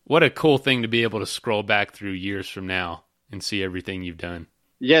 what a cool thing to be able to scroll back through years from now and see everything you've done.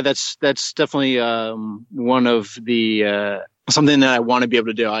 Yeah, that's definitely one of the something that I want to be able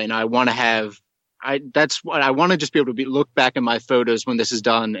to do. I want to have. That's what I want to just be able to look back at my photos when this is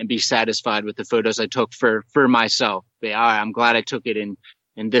done and be satisfied with the photos I took for myself. I'm glad I took it in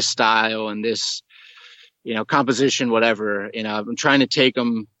this style and this, composition, whatever. I'm trying to take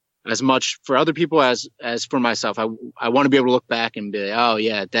them as much for other people as for myself. I want to be able to look back and be like, oh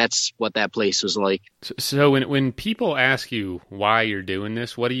yeah, that's what that place was like. So when people ask you why you're doing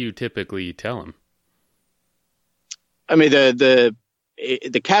this, what do you typically tell them? I mean, the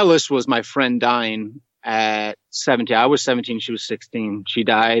catalyst was my friend dying at 17. I was 17. She was 16. She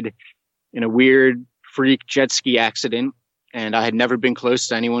died in a weird freak jet ski accident. And I had never been close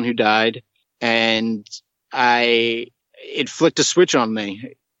to anyone who died. And it flicked a switch on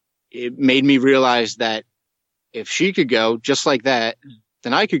me. It made me realize that if she could go just like that,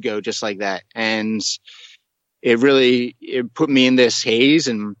 then I could go just like that. And it put me in this haze,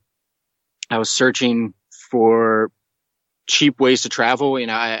 and I was searching for cheap ways to travel.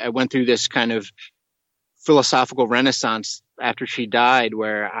 I went through this kind of philosophical renaissance after she died,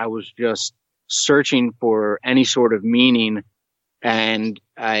 where I was just searching for any sort of meaning. And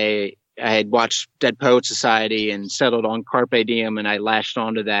I had watched Dead Poets Society and settled on Carpe Diem, and I latched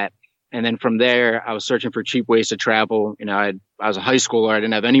onto that. And then from there, I was searching for cheap ways to travel. I was a high schooler. I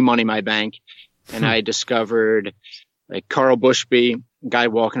didn't have any money in my bank. And I discovered like Carl Bushby, a guy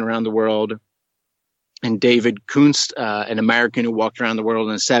walking around the world, and David Kunst, an American who walked around the world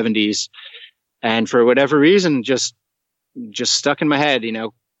in the 70s. And for whatever reason, just stuck in my head,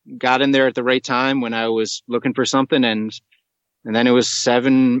 got in there at the right time when I was looking for something. And then it was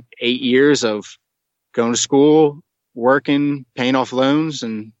 7-8 years of going to school, working, paying off loans,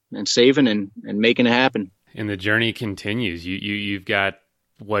 and saving and making it happen. And the journey continues. You've got,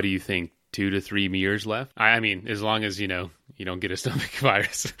 what do you think, 2 to 3 years left. I mean, as long as, you don't get a stomach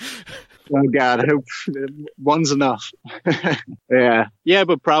virus. Oh God, I hope one's enough. Yeah. Yeah,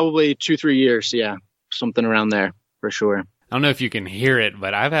 but probably 2-3 years. Yeah. Something around there for sure. I don't know if you can hear it,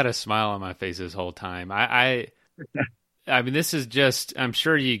 but I've had a smile on my face this whole time. I mean, this is just, I'm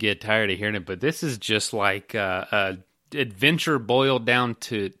sure you get tired of hearing it, but this is just like a adventure boiled down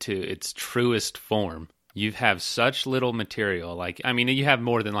to its truest form. You have such little material. Like, I mean, you have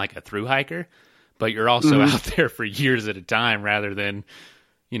more than like a thru hiker, but you're also out there for years at a time rather than,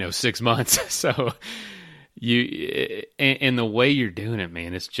 6 months. So and the way you're doing it,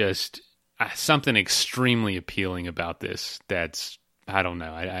 man, it's just something extremely appealing about this. That's, I don't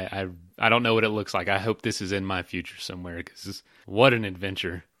know. I don't know what it looks like. I hope this is in my future somewhere, because what an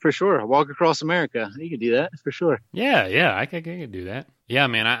adventure. For sure. Walk across America. You could do that for sure. Yeah, I could do that. Yeah,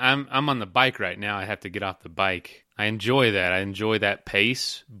 man, I'm on the bike right now. I have to get off the bike. I enjoy that. I enjoy that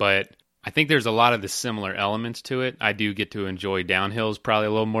pace, but I think there's a lot of the similar elements to it. I do get to enjoy downhills probably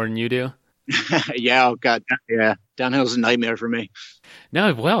a little more than you do. Yeah, oh God, yeah. Downhill's a nightmare for me.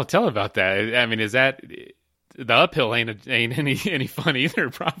 No, well, tell about that. I mean, is that the uphill ain't any fun either,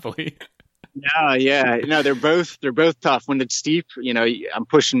 probably. No, yeah. No, they're both tough. When it's steep, I'm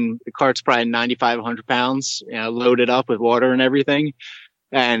pushing the cart's probably 95, 100 pounds, loaded up with water and everything,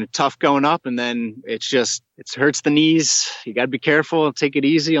 and tough going up. And then it hurts the knees. You got to be careful and take it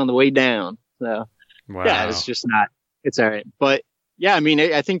easy on the way down. So wow. Yeah, it's all right. But yeah, I mean,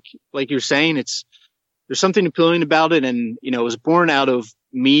 I think like you're saying, there's something appealing about it. And, it was born out of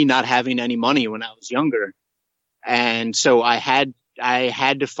me not having any money when I was younger. And so I had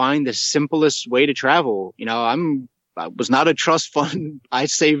to find the simplest way to travel. I was not a trust fund. I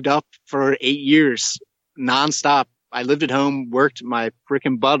saved up for 8 years nonstop. I lived at home, worked my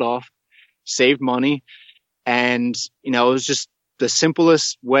freaking butt off, saved money. And, it was just the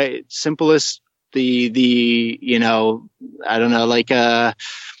simplest way, I don't know, like, the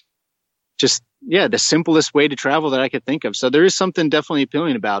simplest way to travel that I could think of. So there is something definitely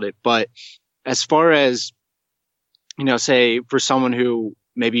appealing about it. But as far as, say for someone who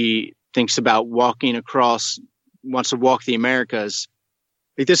maybe thinks about wants to walk the Americas,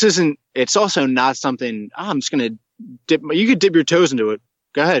 like it's also not something, I'm just going to you could dip your toes into it.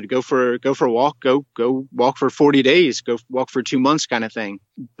 Go ahead, go for a walk, go walk for 40 days, go walk for 2 months kind of thing.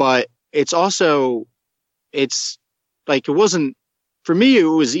 But it's like, it wasn't, for me, it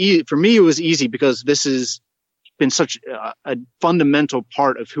was easy because this has been such a fundamental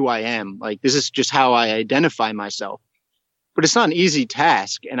part of who I am. Like, this is just how I identify myself. But it's not an easy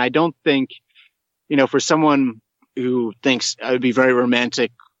task. And I don't think, for someone who thinks it would be very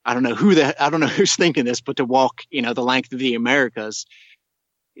romantic, I don't know who's thinking this, but to walk, the length of the Americas,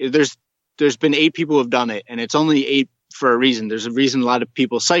 there's been 8 people who have done it, and it's only 8 for a reason. There's a reason a lot of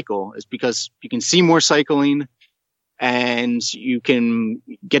people cycle, is because you can see more cycling and you can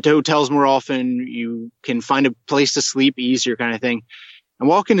get to hotels more often. You can find a place to sleep easier kind of thing. And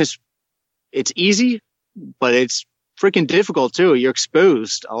walking it's easy, but it's freaking difficult too. You're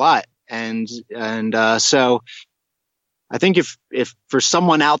exposed a lot. And so I think if for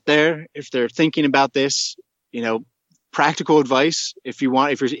someone out there, if they're thinking about this, practical advice, if you're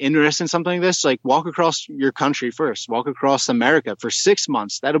interested in something like this, like, walk across your country first, walk across America for 6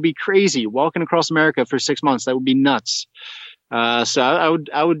 months. That'll be crazy. Walking across America for 6 months, that would be nuts. So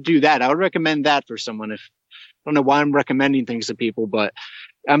I would do that. I would recommend that for someone. I don't know why I'm recommending things to people, but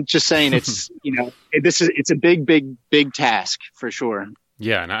I'm just saying it's, it's a big task for sure.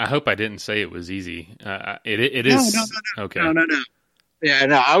 Yeah. And I hope I didn't say it was easy. It is. No. Okay. No. Yeah,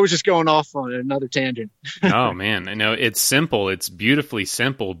 no, I was just going off on another tangent. Oh man, I know it's simple. It's beautifully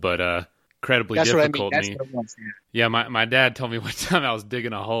simple, but incredibly difficult. That's what it was, yeah, my dad told me one time I was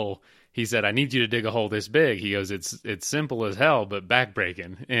digging a hole. He said, "I need you to dig a hole this big." He goes, "It's simple as hell, but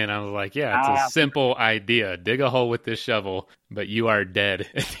backbreaking." And I was like, "Yeah, it's a simple idea. Dig a hole with this shovel, but you are dead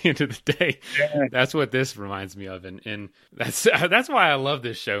at the end of the day." Yeah. That's what this reminds me of, and that's why I love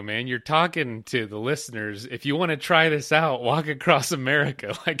this show, man. You're talking to the listeners. If you want to try this out, walk across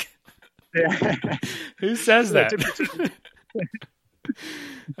America. Like, who says that?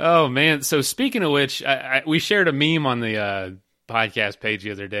 Oh man! So speaking of which, we shared a meme on the podcast page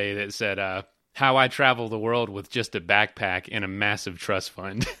the other day that said how I travel the world with just a backpack and a massive trust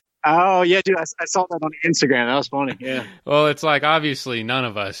fund. Oh yeah, dude, I saw that on Instagram. That was funny. Yeah. Well, it's like, obviously none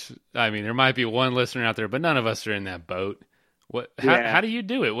of us, I mean, there might be one listener out there, but none of us are in that boat. How do you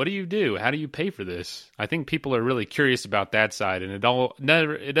do it? What do you do? How do you pay for this? I think people are really curious about that side, and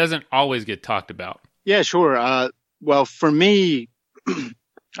it doesn't always get talked about. Yeah, sure. Well, for me,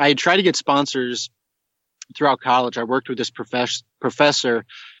 I tried to get sponsors throughout college. I worked with this professor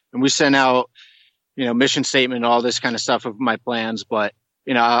and we sent out, mission statement, all this kind of stuff of my plans. But,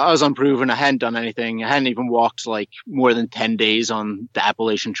 I was unproven. I hadn't done anything. I hadn't even walked like more than 10 days on the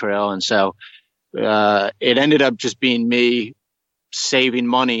Appalachian Trail. And so, it ended up just being me saving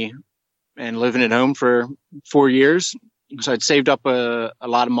money and living at home for 4 years. So I'd saved up a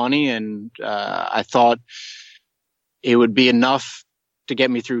lot of money, and I thought it would be enough to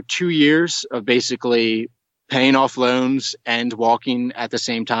get me through 2 years of basically paying off loans and walking at the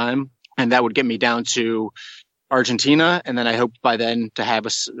same time. And that would get me down to Argentina. And then I hoped by then to have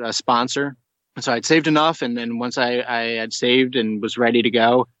a sponsor. And so I'd saved enough. And then once I had saved and was ready to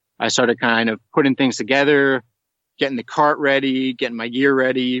go, I started kind of putting things together, getting the cart ready, getting my gear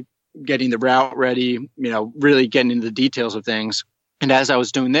ready, getting the route ready, really getting into the details of things. And as I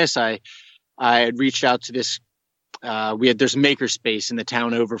was doing this, I had reached out to this, there's a makerspace in the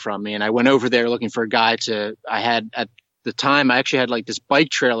town over from me. And I went over there looking for a guy at the time, I actually had like this bike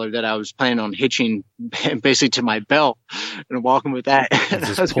trailer that I was planning on hitching basically to my belt and walking with that.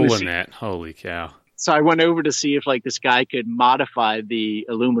 Just pulling that. Holy cow. So I went over to see if like this guy could modify the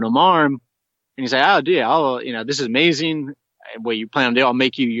aluminum arm. And he's like, "Oh, dude, this is amazing. What you plan on doing, I'll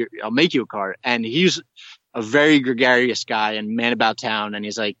make you a cart." And he's a very gregarious guy and man about town. And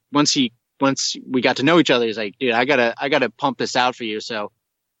he's like, once we got to know each other, he's like, "Dude, I gotta pump this out for you." So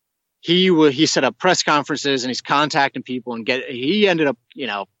he set up press conferences and he's contacting people he ended up,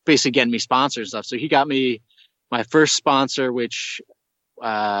 basically getting me sponsors and stuff. So he got me my first sponsor, which,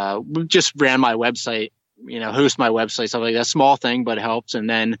 just ran my website, host my website, stuff like that. Small thing, but it helps. And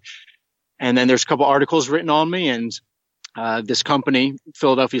then there's a couple articles written on me, and, this company,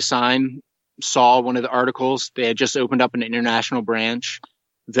 Philadelphia Sign, saw one of the articles. They had just opened up an international branch.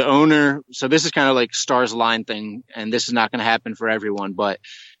 The owner, so this is kind of like stars align thing, and this is not going to happen for everyone, but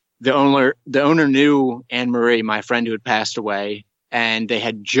the owner knew Anne Marie, my friend who had passed away, and they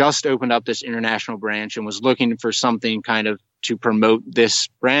had just opened up this international branch and was looking for something kind of to promote this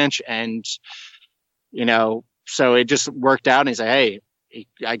branch. And, so it just worked out. And he's like, "Hey,"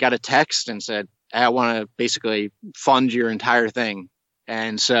 I got a text and said, "I want to basically fund your entire thing."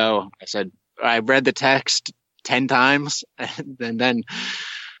 And so I said, I read the text 10 times and then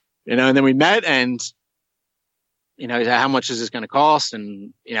we met, and, he said, "How much is this going to cost?"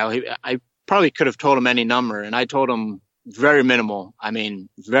 And, I probably could have told him any number, and I told him very minimal. I mean,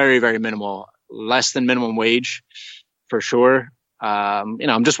 very, very minimal, less than minimum wage for sure.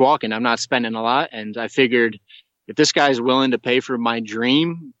 I'm just walking. I'm not spending a lot. And I figured if this guy's willing to pay for my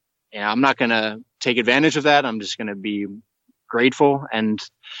dream, I'm not going to take advantage of that. I'm just going to be grateful. And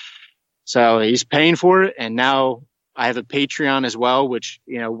so he's paying for it. And now I have a Patreon as well, which,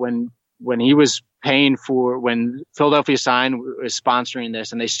 when he was paying for, when Philadelphia Sign was sponsoring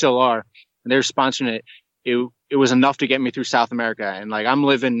this, and they still are, and they're sponsoring it, it was enough to get me through South America. And like, I'm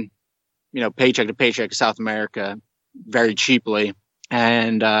living, paycheck to paycheck in South America very cheaply.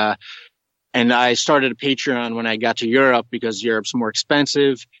 And I started a Patreon when I got to Europe because Europe's more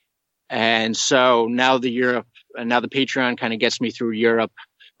expensive. And so now the Patreon kind of gets me through Europe,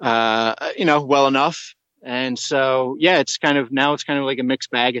 well enough. And so, yeah, it's kind of like a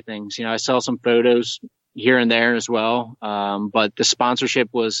mixed bag of things. I sell some photos here and there as well. But the sponsorship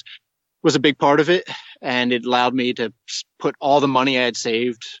was a big part of it, and it allowed me to put all the money I had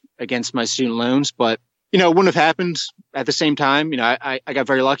saved against my student loans. But, it wouldn't have happened at the same time. I got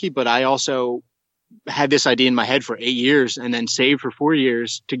very lucky, but I also had this idea in my head for 8 years and then saved for 4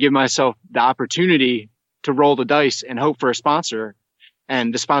 years to give myself the opportunity to roll the dice and hope for a sponsor.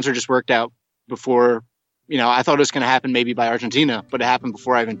 And the sponsor just worked out before, I thought it was going to happen maybe by Argentina, but it happened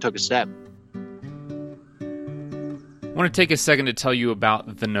before I even took a step. I want to take a second to tell you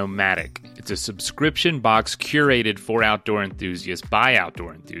about The Nomadic. It's a subscription box curated for outdoor enthusiasts by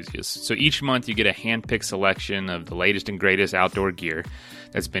outdoor enthusiasts. So each month you get a hand-picked selection of the latest and greatest outdoor gear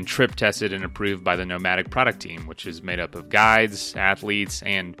that's been trip tested and approved by the Nomadic product team, which is made up of guides, athletes,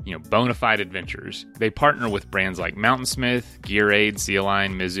 and bona fide adventurers. They partner with brands like Mountainsmith, Gearaid,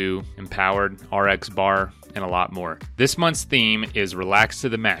 Sea-Line, Mizu, Empowered, RX Bar, and a lot more. This month's theme is Relax to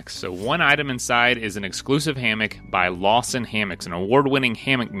the Max. So one item inside is an exclusive hammock by Lawson Hammocks, an award-winning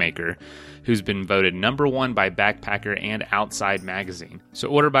hammock maker who's been voted #1 by Backpacker and Outside Magazine. So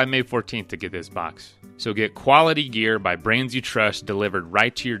order by May 14th to get this box. So get quality gear by brands you trust delivered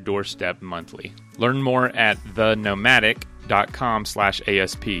right to your doorstep monthly. Learn more at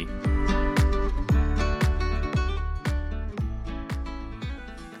thenomadic.com/ASP.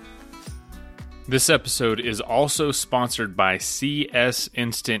 This episode is also sponsored by CS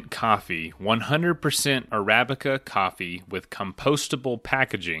Instant Coffee, 100% Arabica coffee with compostable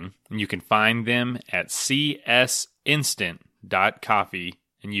packaging. And you can find them at csinstant.coffee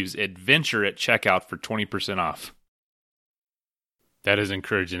and use adventure at checkout for 20% off. That is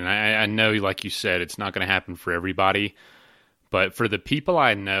encouraging. I know, like you said, it's not going to happen for everybody, but for the people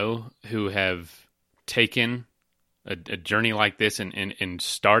I know who have taken a journey like this and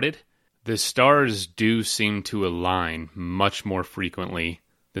started, the stars do seem to align much more frequently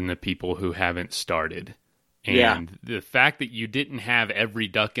than the people who haven't started. And the fact that you didn't have every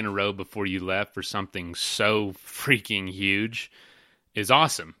duck in a row before you left for something so freaking huge is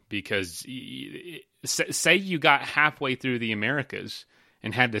awesome, because say you got halfway through the Americas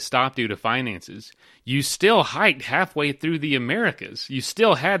and had to stop due to finances, you still hiked halfway through the Americas. You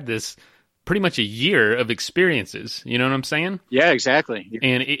still had this pretty much a year of experiences. You know what I'm saying? Yeah, exactly.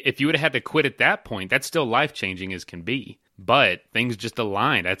 And if you would have had to quit at that point, that's still life-changing as can be. But things just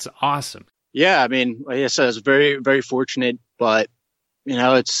aligned. That's awesome. Yeah, I mean, like I said, I was very, very fortunate, but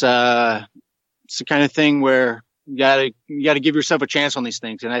it's the kind of thing where you gotta give yourself a chance on these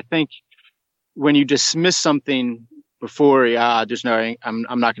things. And I think when you dismiss something before, there's no, I'm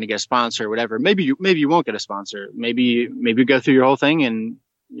not going to get a sponsor or whatever. Maybe you won't get a sponsor. Maybe you go through your whole thing and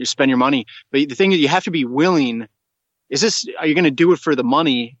you spend your money. But the thing is, you have to be willing. Are you going to do it for the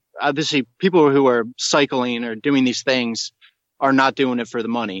money? Obviously, people who are cycling or doing these things are not doing it for the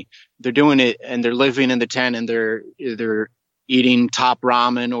money. They're doing it and they're living in the tent and they're eating top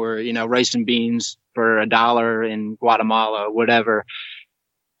ramen or, rice and beans for $1 in Guatemala or whatever.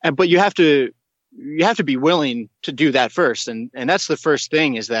 But you have to be willing to do that first. And that's the first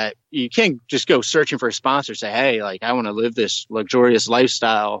thing, is that you can't just go searching for a sponsor, say, hey, like, I want to live this luxurious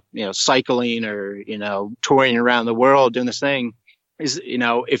lifestyle, cycling or, touring around the world doing this thing.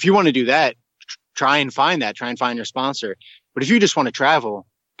 If you want to do that, try and find your sponsor. But if you just want to travel,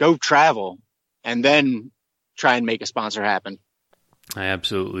 go travel and then try and make a sponsor happen. I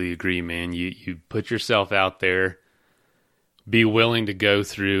absolutely agree, man. You put yourself out there, be willing to go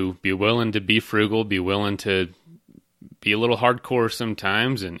through, be willing to be frugal, be willing to be a little hardcore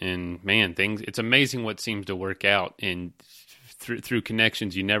sometimes. And man, it's amazing what seems to work out through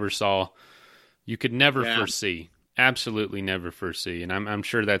connections you never saw, you could never foresee. Absolutely never foresee. And I'm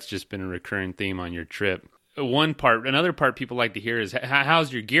sure that's just been a recurring theme on your trip. Another part people like to hear is,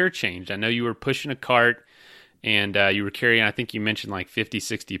 how's your gear changed? I know you were pushing a cart and you were carrying, I think you mentioned like 50,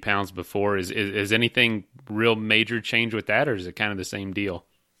 60 pounds before. Is anything real major change with that, or is it kind of the same deal?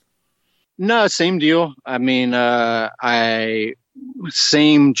 No, same deal. I mean,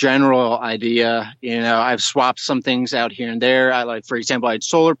 same general idea. I've swapped some things out here and there. For example, I had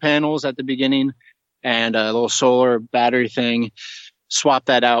solar panels at the beginning and a little solar battery thing. Swap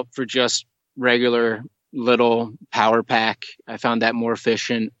that out for just regular little power pack. I found that more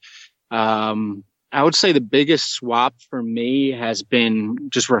efficient. I would say the biggest swap for me has been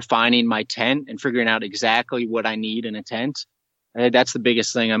just refining my tent and figuring out exactly what I need in a tent. That's the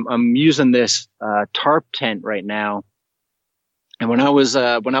biggest thing. I'm using this tarp tent right now. And when I was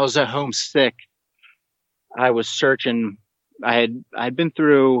at home sick, I was searching. I had been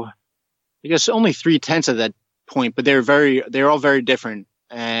through, I guess, only 3 tents at that point, but they're all very different.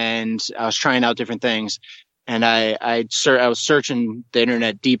 And I was trying out different things. And I was searching the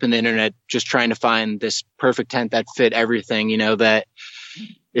internet, deep in the internet, just trying to find this perfect tent that fit everything, that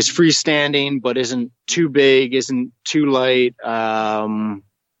is freestanding, but isn't too big, isn't too light.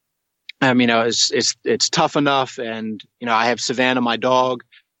 It's tough enough. And, I have Savannah, my dog.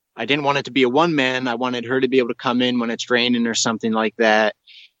 I didn't want it to be a one man. I wanted her to be able to come in when it's raining or something like that.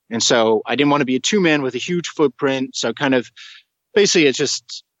 And so I didn't want to be a 2-man with a huge footprint. So kind of basically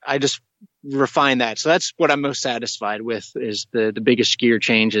I just refine that. So that's what I'm most satisfied with, is the biggest gear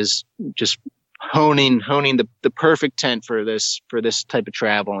change is just honing the perfect tent for this type of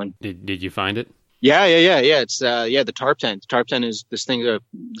travel. And did you find it? Yeah. It's the tarp tent. The tarp tent is this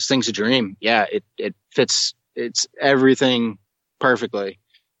thing's a dream. Yeah, it fits. It's everything perfectly.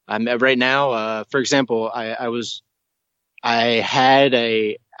 I'm right now. For example, I had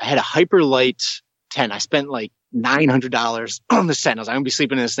a Hyperlite tent. I spent like $900 on this tent. I was like, I'm gonna be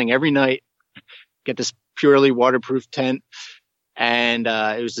sleeping in this thing every night. Get this purely waterproof tent. And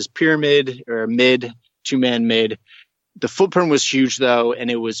it was this pyramid or mid, 2-man mid. The footprint was huge though,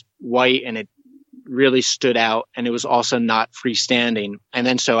 and it was white and it really stood out, and it was also not freestanding. And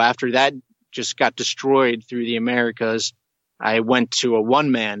then so after that just got destroyed through the Americas, I went to a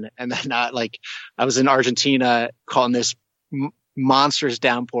 1-man, and then I was in Argentina calling this monstrous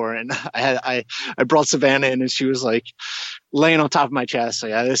downpour, and I brought Savannah in, and she was like laying on top of my chest,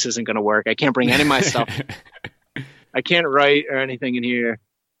 like, this isn't going to work. I can't bring any of my stuff. I can't write or anything in here.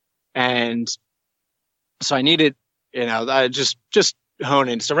 And so I needed, I just hone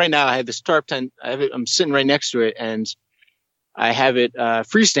in. So right now I have this tarp tent. I'm sitting right next to it, and I have it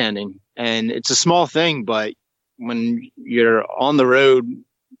freestanding, and it's a small thing, but when you're on the road,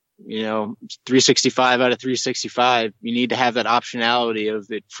 365 out of 365, you need to have that optionality of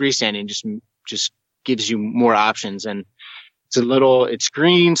it freestanding. Just gives you more options, and it's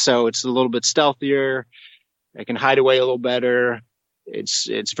green, so it's a little bit stealthier. I can hide away a little better.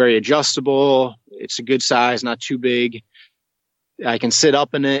 It's very adjustable. It's a good size, not too big. I can sit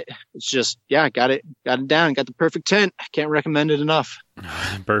up in it. It's just, got it down. Got the perfect tent. I can't recommend it enough.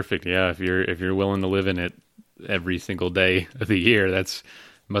 Perfect. Yeah. If you're willing to live in it every single day of the year,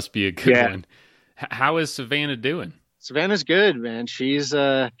 must be a good one. How is Savannah doing? Savannah's good, man. She's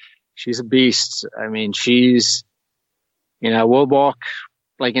a beast. I mean, we'll walk,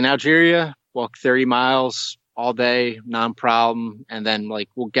 like in Algeria, walk 30 miles all day, non-problem. And then like,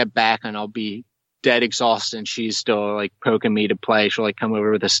 we'll get back and I'll be dead exhausted, and she's still like poking me to play. She'll like come over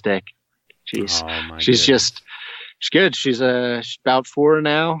with a stick. She's good. She's about 4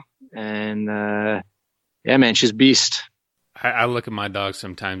 now, and man, she's a beast. I look at my dog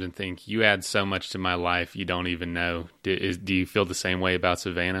sometimes and think, you add so much to my life you don't even know. Do you feel the same way about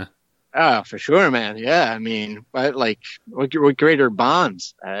Savannah? Oh, for sure, man. Yeah, I mean, what greater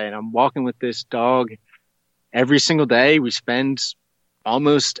bonds? And I'm walking with this dog every single day. We spend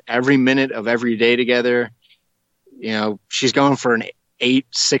almost every minute of every day together. She's going for an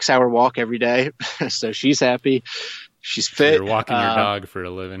 6-hour walk every day. So she's happy. She's fit. So you're walking your dog for a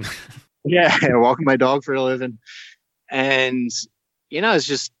living. Yeah, walking my dog for a living. And, it's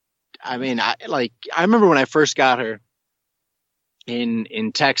just, I mean, I remember when I first got her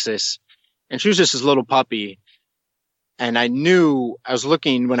in Texas, and she was just this little puppy. And I was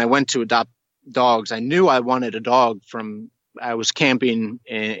looking when I went to adopt dogs. I knew I wanted a dog I was camping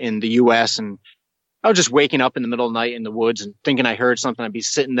in the U.S. and I was just waking up in the middle of the night in the woods and thinking I heard something. I'd be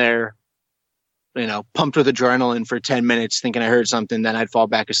sitting there, pumped with adrenaline for 10 minutes, thinking I heard something. Then I'd fall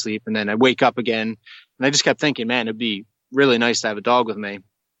back asleep, and then I'd wake up again. And I just kept thinking, man, it'd be really nice to have a dog with me.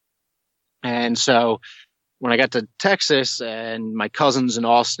 And so when I got to Texas and my cousins in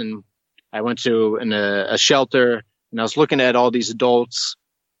Austin, I went to a shelter, and I was looking at all these adults.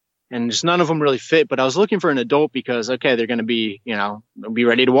 And just none of them really fit, but I was looking for an adult because, okay, they're going to be, they'll be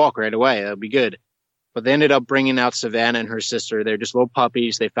ready to walk right away. That'll be good. But they ended up bringing out Savannah and her sister. They're just little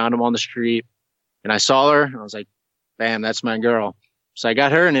puppies. They found them on the street, and I saw her, and I was like, bam, that's my girl. So I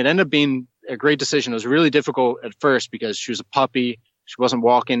got her, and it ended up being a great decision. It was really difficult at first because she was a puppy. She wasn't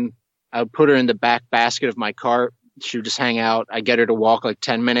walking. I would put her in the back basket of my cart. She would just hang out. I get her to walk like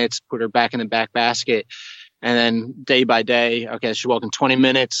 10 minutes, put her back in the back basket. And then day by day, okay, she's walking 20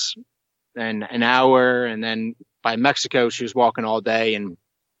 minutes, then an hour. And then by Mexico, she was walking all day and,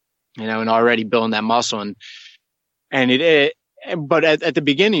 and already building that muscle. But at the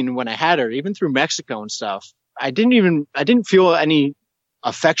beginning, when I had her, even through Mexico and stuff, I didn't feel any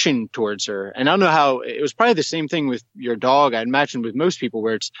affection towards her. And I don't know how, it was probably the same thing with your dog. I'd imagine with most people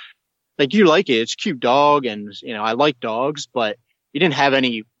where it's like, you like it. It's a cute dog. And, I like dogs, but I don't have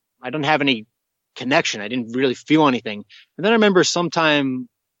any connection. I didn't really feel anything. And then I remember sometime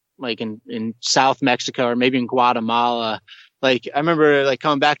like in South Mexico or maybe in Guatemala, like I remember like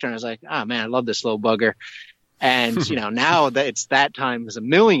coming back to her and I was like, oh man, I love this little bugger. And, now that it's that time is a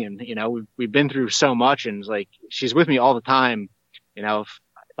million, we've been through so much, and it's like, she's with me all the time,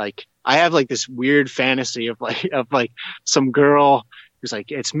 like I have like this weird fantasy of some girl who's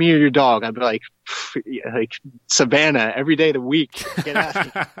like, it's me or your dog. I'd be like Savannah every day of the week. Get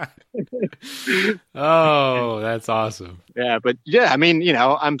at me. Oh, that's awesome. Yeah. But yeah, I mean,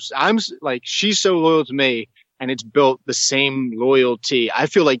 I'm like, she's so loyal to me, and it's built the same loyalty. I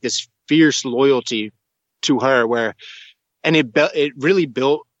feel like this fierce loyalty to her and it really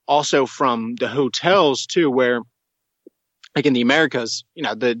built also from the hotels too, where like in the Americas,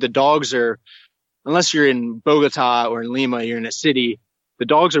 the dogs are, unless you're in Bogota or in Lima, you're in a city, the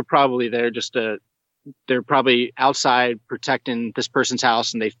dogs are probably there they're probably outside protecting this person's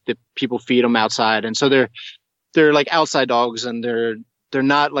house, and the people feed them outside. And so they're like outside dogs, and they're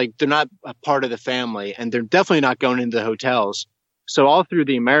not a part of the family, and they're definitely not going into the hotels. So all through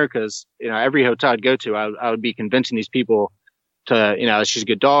the Americas, every hotel I'd go to, I would be convincing these people to, she's a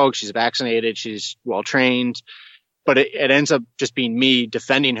good dog, she's vaccinated, she's well trained. But it ends up just being me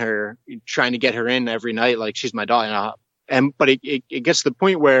defending her, trying to get her in every night, like she's my dog. But it gets to the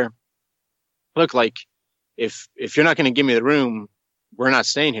point where, look, like if you're not going to give me the room, we're not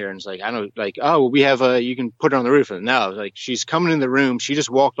staying here. And it's like, I don't like, oh, well, we have you can put her on the roof. And no, like she's coming in the room. She just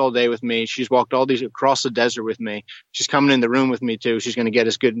walked all day with me. She's walked all these across the desert with me. She's coming in the room with me too. She's going to get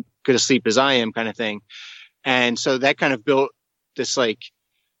as good a sleep as I am, kind of thing. And so that kind of built this like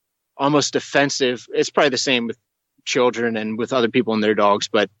almost defensive. It's probably the same with children and with other people and their dogs,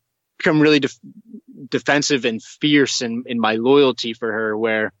 but become really defensive and fierce in my loyalty for her,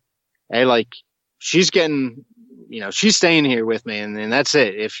 where, hey, like, she's getting, she's staying here with me, and that's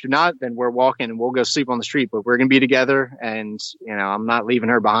it. If you're not, then we're walking and we'll go sleep on the street, but we're going to be together, and, I'm not leaving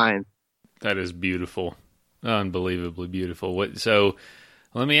her behind. That is beautiful. Unbelievably beautiful. So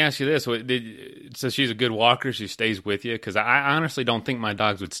let me ask you this. So she's a good walker. She stays with you? Because I honestly don't think my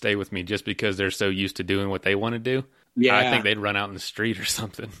dogs would stay with me just because they're so used to doing what they want to do. Yeah. I think they'd run out in the street or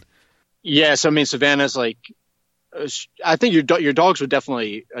something. Yeah. So, I mean, Savannah's like, I think your dogs would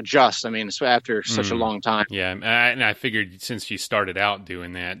definitely adjust. I mean, after such a long time. Yeah. And I figured since she started out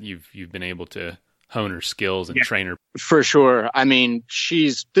doing that, you've been able to hone her skills and train her. For sure. I mean,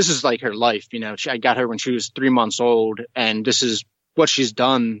 this is like her life. I got her when she was 3 months old, and this is what she's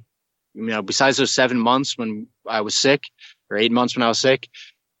done, besides those 7 months when I was sick, or 8 months when I was sick.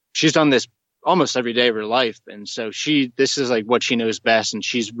 She's done this almost every day of her life. And so this is like what she knows best. And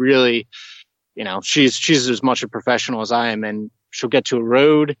she's really, she's as much a professional as I am, and she'll get to a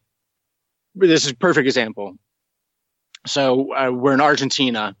road. This is a perfect example. So we're in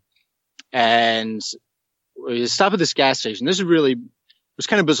Argentina, and we stop at this gas station. This is really, it was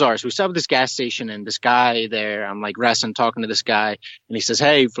kind of bizarre. So we stop at this gas station, and this guy there, I'm like resting, talking to this guy, and he says,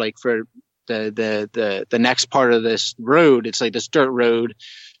 hey, like, for the next part of this road, it's like this dirt road.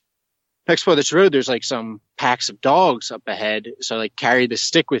 Next part of this road, there's like some packs of dogs up ahead. So like, carry the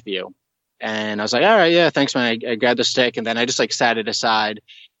stick with you. And I was like, all right, yeah, thanks, man. I grabbed the stick, and then I just like sat it aside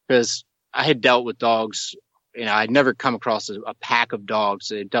because I had dealt with dogs. I'd never come across a pack of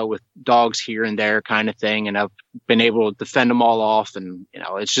dogs. I dealt with dogs here and there kind of thing, and I've been able to defend them all off, and,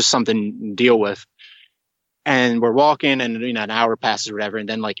 it's just something to deal with. And we're walking, and, an hour passes or whatever, and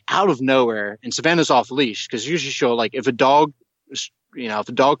then like out of nowhere, and Savannah's off leash, because usually she'll, like, if a dog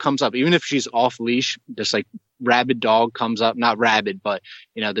comes up, even if she's off leash, this like rabid dog comes up, not rabid, but,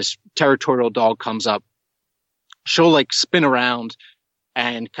 this territorial dog comes up, she'll like spin around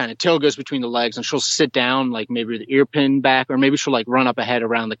and kind of tail goes between the legs, and she'll sit down, like maybe the ear pin back, or maybe she'll like run up ahead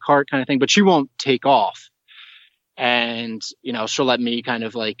around the cart kind of thing, but she won't take off. And, she'll let me kind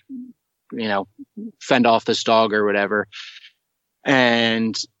of like, fend off this dog or whatever.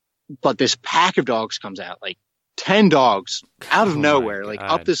 But this pack of dogs comes out, like 10 dogs out of nowhere, like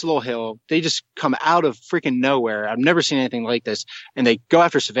up this little hill. They just come out of freaking nowhere. I've never seen anything like this. And they go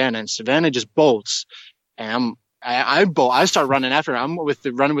after Savannah, and Savannah just bolts. And I bolt. I start running after her. I'm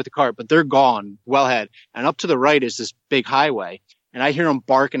running with the cart, but they're gone well ahead. And up to the right is this big highway. And I hear them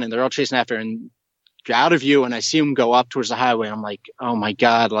barking, and they're all chasing after her, and out of view. And I see them go up towards the highway. I'm like, oh my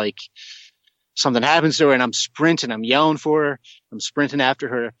God, like something happens to her. And I'm sprinting. I'm yelling for her. I'm sprinting after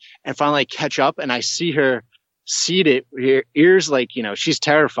her, and finally I catch up, and I see her seated, her ears like, she's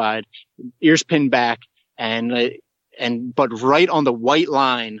terrified, ears pinned back, but right on the white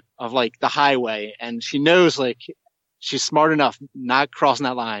line of like the highway. And she knows, like, she's smart enough not crossing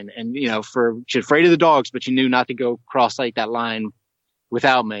that line. And, she's afraid of the dogs, but she knew not to go cross like that line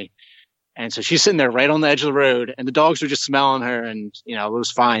without me. And so she's sitting there right on the edge of the road, and the dogs were just smelling her, and, it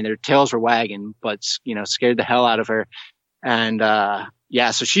was fine. Their tails were wagging, but, scared the hell out of her. And,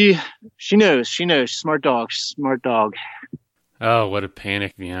 so she knows, smart dog. Oh, what a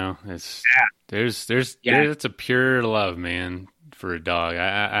panic. There's it's a pure love, man, for a dog.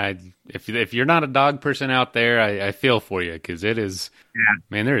 If you're not a dog person out there, I feel for you, because it is,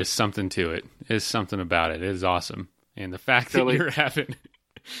 man, there is something to it. There's something about it. It is awesome. And the fact that you're having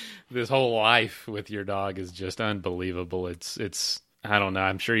this whole life with your dog is just unbelievable. It's, I don't know.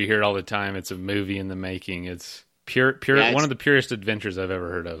 I'm sure you hear it all the time. It's a movie in the making. It's pure, one of the purest adventures I've ever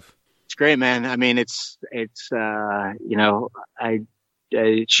heard of. It's great, man. I mean,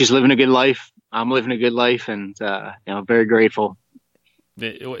 she's living a good life. I'm living a good life, and, very grateful.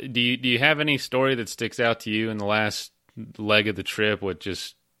 Do you have any story that sticks out to you in the last leg of the trip,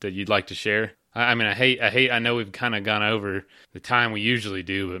 that you'd like to share? I mean, I know we've kind of gone over the time we usually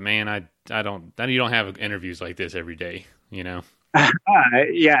do, but man, you don't have interviews like this every day, Yeah,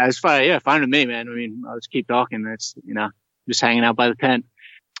 it's fine. Yeah, fine with me, man. I mean, I'll just keep talking. It's, just hanging out by the tent.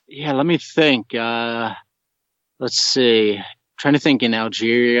 Yeah, let me think. Let's see. I'm trying to think in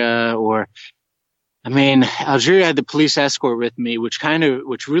Algeria Algeria had the police escort with me, which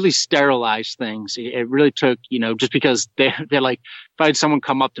really sterilized things. It really took, just because they're like, if I had someone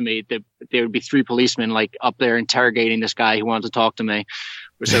come up to me, there would be 3 policemen like up there interrogating this guy who wanted to talk to me.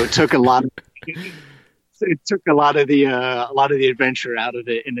 So it took a lot of, the adventure out of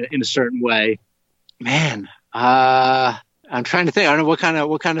it in a certain way. Man, I'm trying to think. I don't know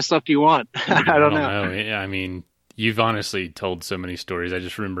what kind of stuff do you want? I don't know. Yeah, I mean, You've honestly told so many stories. I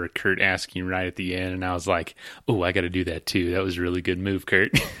just remember Kurt asking right at the end, and I was like, "Oh, I got to do that too." That was a really good move,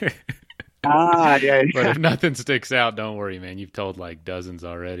 Kurt. Yeah. But if nothing sticks out, don't worry, man. You've told like dozens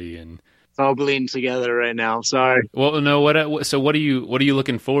already, and It's all bleeding together right now. Sorry. well, no. So what are you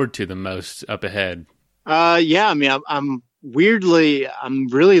looking forward to the most up ahead? Yeah. I mean, I'm weirdly, I'm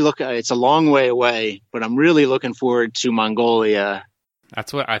really looking. It's a long way away, but I'm really looking forward to Mongolia.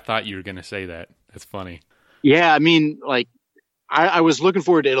 That's what I thought you were going to say. That's funny. Yeah. I mean, like, I was looking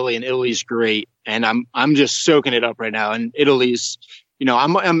forward to Italy, and Italy's great, and I'm just soaking it up right now. And Italy's,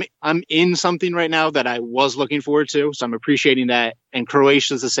 I'm in something right now that I was looking forward to, so I'm appreciating that. And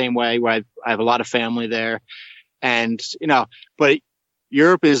Croatia's the same way, where I have a lot of family there, and but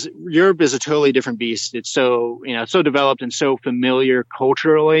Europe is a totally different beast. It's so developed and so familiar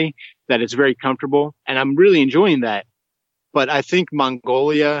culturally that it's very comfortable, and I'm really enjoying that. But I think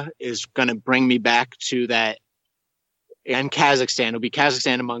Mongolia is going to bring me back to that. And Kazakhstan. It'll be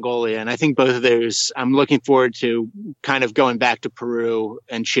Kazakhstan and Mongolia. And I think both of those, I'm looking forward to kind of going back to Peru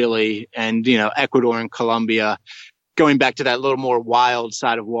and Chile and, Ecuador and Colombia, going back to that little more wild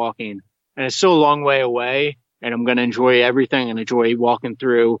side of walking. And it's still a long way away, and I'm going to enjoy everything and enjoy walking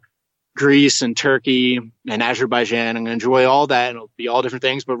through Greece and Turkey and Azerbaijan. I'm going to enjoy all that, and it'll be all different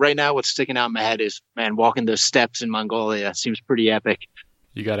things. But right now, what's sticking out in my head is, man, walking those steppes in Mongolia seems pretty epic.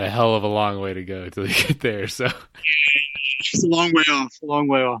 You got a hell of a long way to go till you get there. So it's a long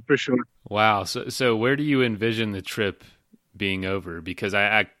way off for sure. Wow. So where do you envision the trip being over? Because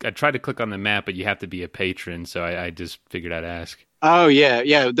I tried to click on the map, but you have to be a patron. So I just figured I'd ask. Oh yeah.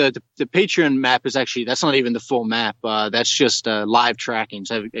 The Patreon map is actually, that's not even the full map. That's just live tracking.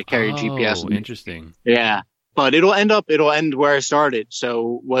 So I carry GPS. Oh, interesting. Yeah. But it'll end where I started.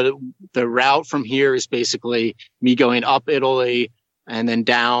 So the route from here is basically me going up Italy, and then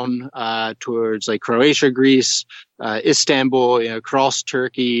down towards like Croatia, Greece, Istanbul, across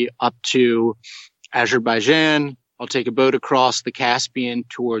Turkey up to Azerbaijan. I'll take a boat across the Caspian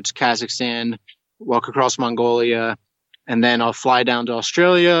towards Kazakhstan, walk across Mongolia, and then I'll fly down to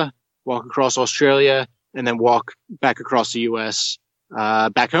Australia, walk across Australia, and then walk back across the U.S.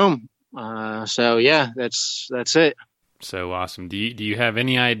 Back home. So yeah, that's it. So awesome. Do you have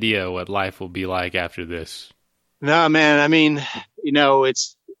any idea what life will be like after this? No, man. I mean,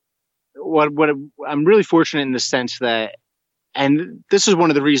 it's what I'm really fortunate in the sense that, and this is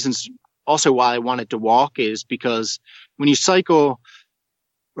one of the reasons also why I wanted to walk, is because when you cycle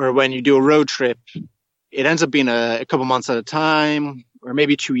or when you do a road trip, it ends up being a couple months at a time, or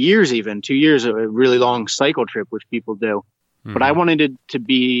maybe 2 years, even 2 years, a really long cycle trip, which people do. Mm-hmm. But I wanted it to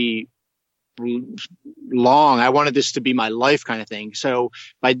be long. I wanted this to be my life kind of thing. So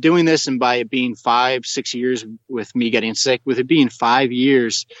by doing this, and by it being 5-6 years with me getting sick, with it being 5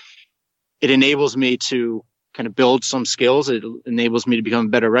 years, it enables me to kind of build some skills. It enables me to become a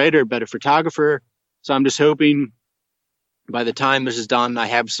better writer, better photographer. So I'm just hoping by the time this is done, I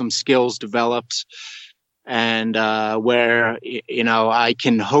have some skills developed, and where I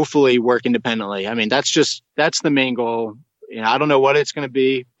can hopefully work independently. I mean, that's the main goal. I don't know what it's going to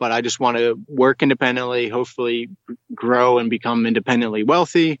be, but I just want to work independently, hopefully grow and become independently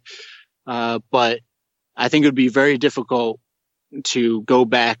wealthy. But I think it would be very difficult to go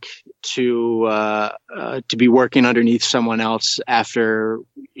back to be working underneath someone else after,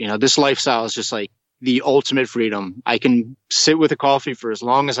 this lifestyle is just like the ultimate freedom. I can sit with a coffee for as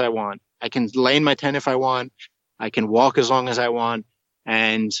long as I want. I can lay in my tent if I want. I can walk as long as I want.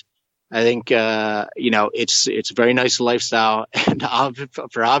 And I think, it's a very nice lifestyle, and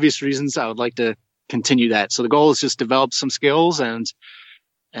for obvious reasons, I would like to continue that. So the goal is just develop some skills and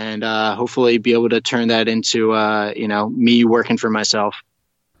hopefully be able to turn that into, me working for myself.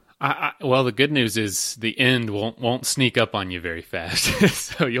 Well, the good news is the end won't sneak up on you very fast.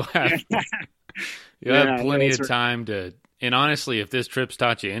 So you'll have plenty of time to, and honestly, if this trip's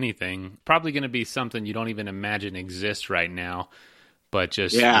taught you anything, probably going to be something you don't even imagine exists right now. But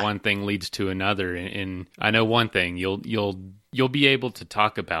just one thing leads to another, and I know one thing: you'll be able to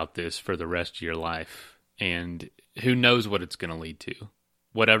talk about this for the rest of your life, and who knows what it's going to lead to,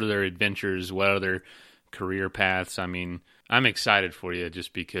 what other adventures, what other career paths. I mean, I'm excited for you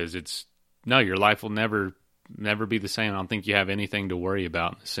just because your life will never be the same. I don't think you have anything to worry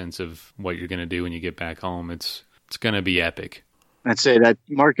about in the sense of what you're going to do when you get back home. It's going to be epic. I'd say that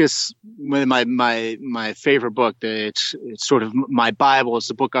Marcus, my favorite book, it's sort of my Bible. It's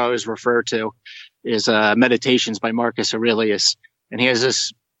the book I always refer to, is Meditations by Marcus Aurelius. And he has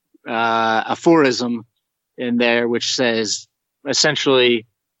this aphorism in there which says essentially,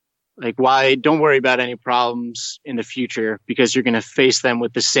 like, don't worry about any problems in the future, because you're going to face them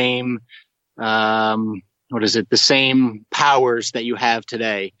with the same the same powers that you have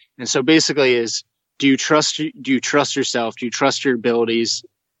today. And so basically do you trust yourself? Do you trust your abilities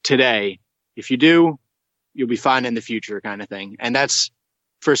today? If you do, you'll be fine in the future, kind of thing. And that's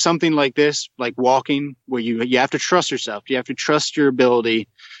for something like this, like walking, where you have to trust yourself. You have to trust your ability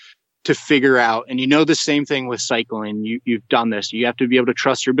to figure out, and the same thing with cycling. You've done this. You have to be able to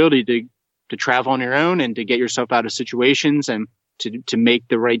trust your ability to travel on your own and to get yourself out of situations and to make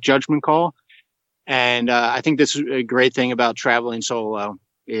the right judgment call. And I think this is a great thing about traveling solo,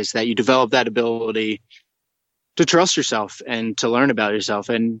 is that you develop that ability to trust yourself and to learn about yourself.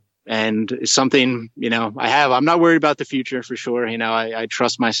 And it's something, I have. I'm not worried about the future for sure. I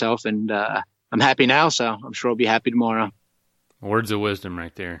trust myself, and I'm happy now, so I'm sure I'll be happy tomorrow. Words of wisdom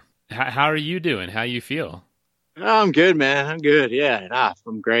right there. How are you doing? How you feel? Oh, I'm good, man. I'm good. Yeah,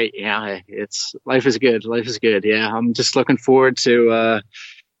 I'm great. Life is good. Life is good. Yeah, I'm just looking forward to. I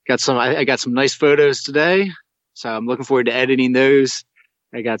got some nice photos today, so I'm looking forward to editing those.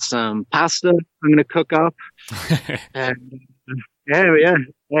 I got some pasta I'm gonna cook up, and yeah.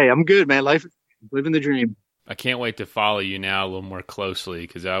 Hey, I'm good, man. Living the dream. I can't wait to follow you now a little more closely,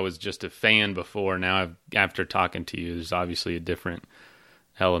 because I was just a fan before. Now, after talking to you, there's obviously a different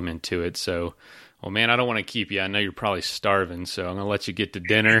element to it. So, well, man, I don't want to keep you. I know you're probably starving, so I'm gonna let you get to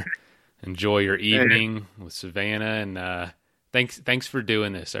dinner. Enjoy your evening with Savannah, and thanks for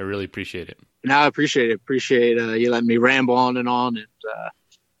doing this. I really appreciate it. No, I appreciate it. Appreciate you letting me ramble on, and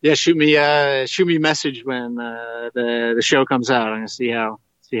shoot me a message when the show comes out. I'm gonna see how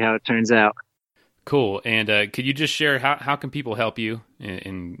it turns out. Cool. And could you just share how can people help you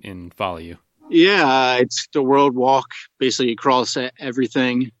and follow you? Yeah, it's the World Walk, basically across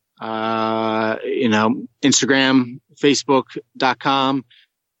everything. Instagram, Facebook.com,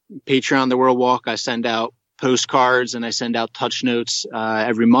 Patreon, the World Walk. I send out postcards and I send out touch notes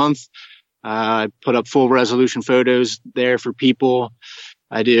every month. I put up full resolution photos there for people.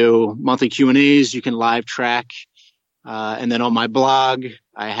 I do monthly Q&As. You can live track. And then on my blog,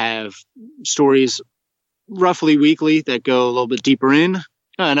 I have stories roughly weekly that go a little bit deeper in.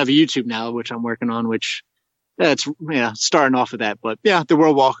 And I have a YouTube now, which I'm working on, which it's starting off with that. But yeah, the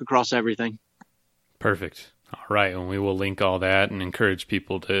World Walk across everything. Perfect. All right. And we will link all that and encourage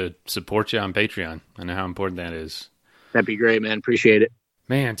people to support you on Patreon. I know how important that is. That'd be great, man. Appreciate it.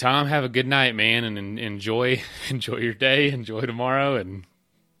 Man, Tom, have a good night, man. And enjoy your day. Enjoy tomorrow and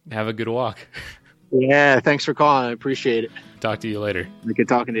have a good walk. Yeah. Thanks for calling. I appreciate it. Talk to you later. Good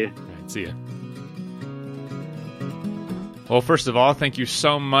talking to you. All right. See ya. Well, first of all, thank you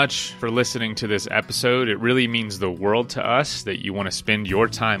so much for listening to this episode. It really means the world to us that you want to spend your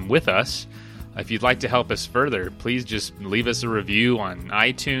time with us. If you'd like to help us further, please just leave us a review on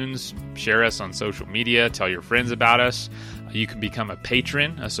iTunes, share us on social media, tell your friends about us. You can become a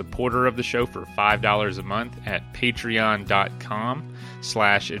patron, a supporter of the show for $5 a month at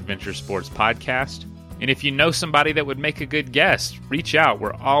patreon.com/Adventure Sports Podcast. And if you know somebody that would make a good guest, reach out.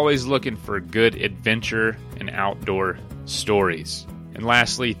 We're always looking for good adventure and outdoor stories. And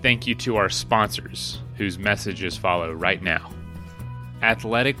lastly, thank you to our sponsors, whose messages follow right now.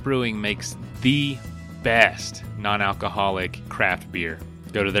 Athletic Brewing makes the best non-alcoholic craft beer.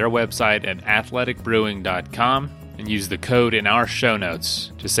 Go to their website at athleticbrewing.com and use the code in our show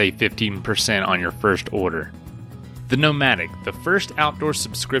notes to save 15% on your first order. The Nomadic, the first outdoor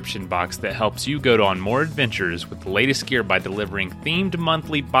subscription box that helps you go on more adventures with the latest gear by delivering themed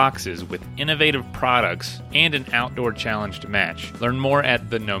monthly boxes with innovative products and an outdoor challenge to match. Learn more at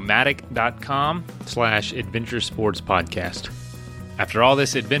thenomadic.com/Adventure Sports Podcast. After all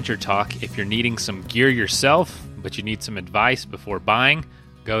this adventure talk, if you're needing some gear yourself, but you need some advice before buying,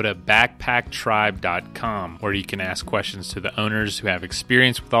 go to backpacktribe.com, where you can ask questions to the owners who have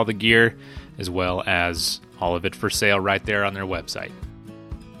experience with all the gear, as well as all of it for sale right there on their website.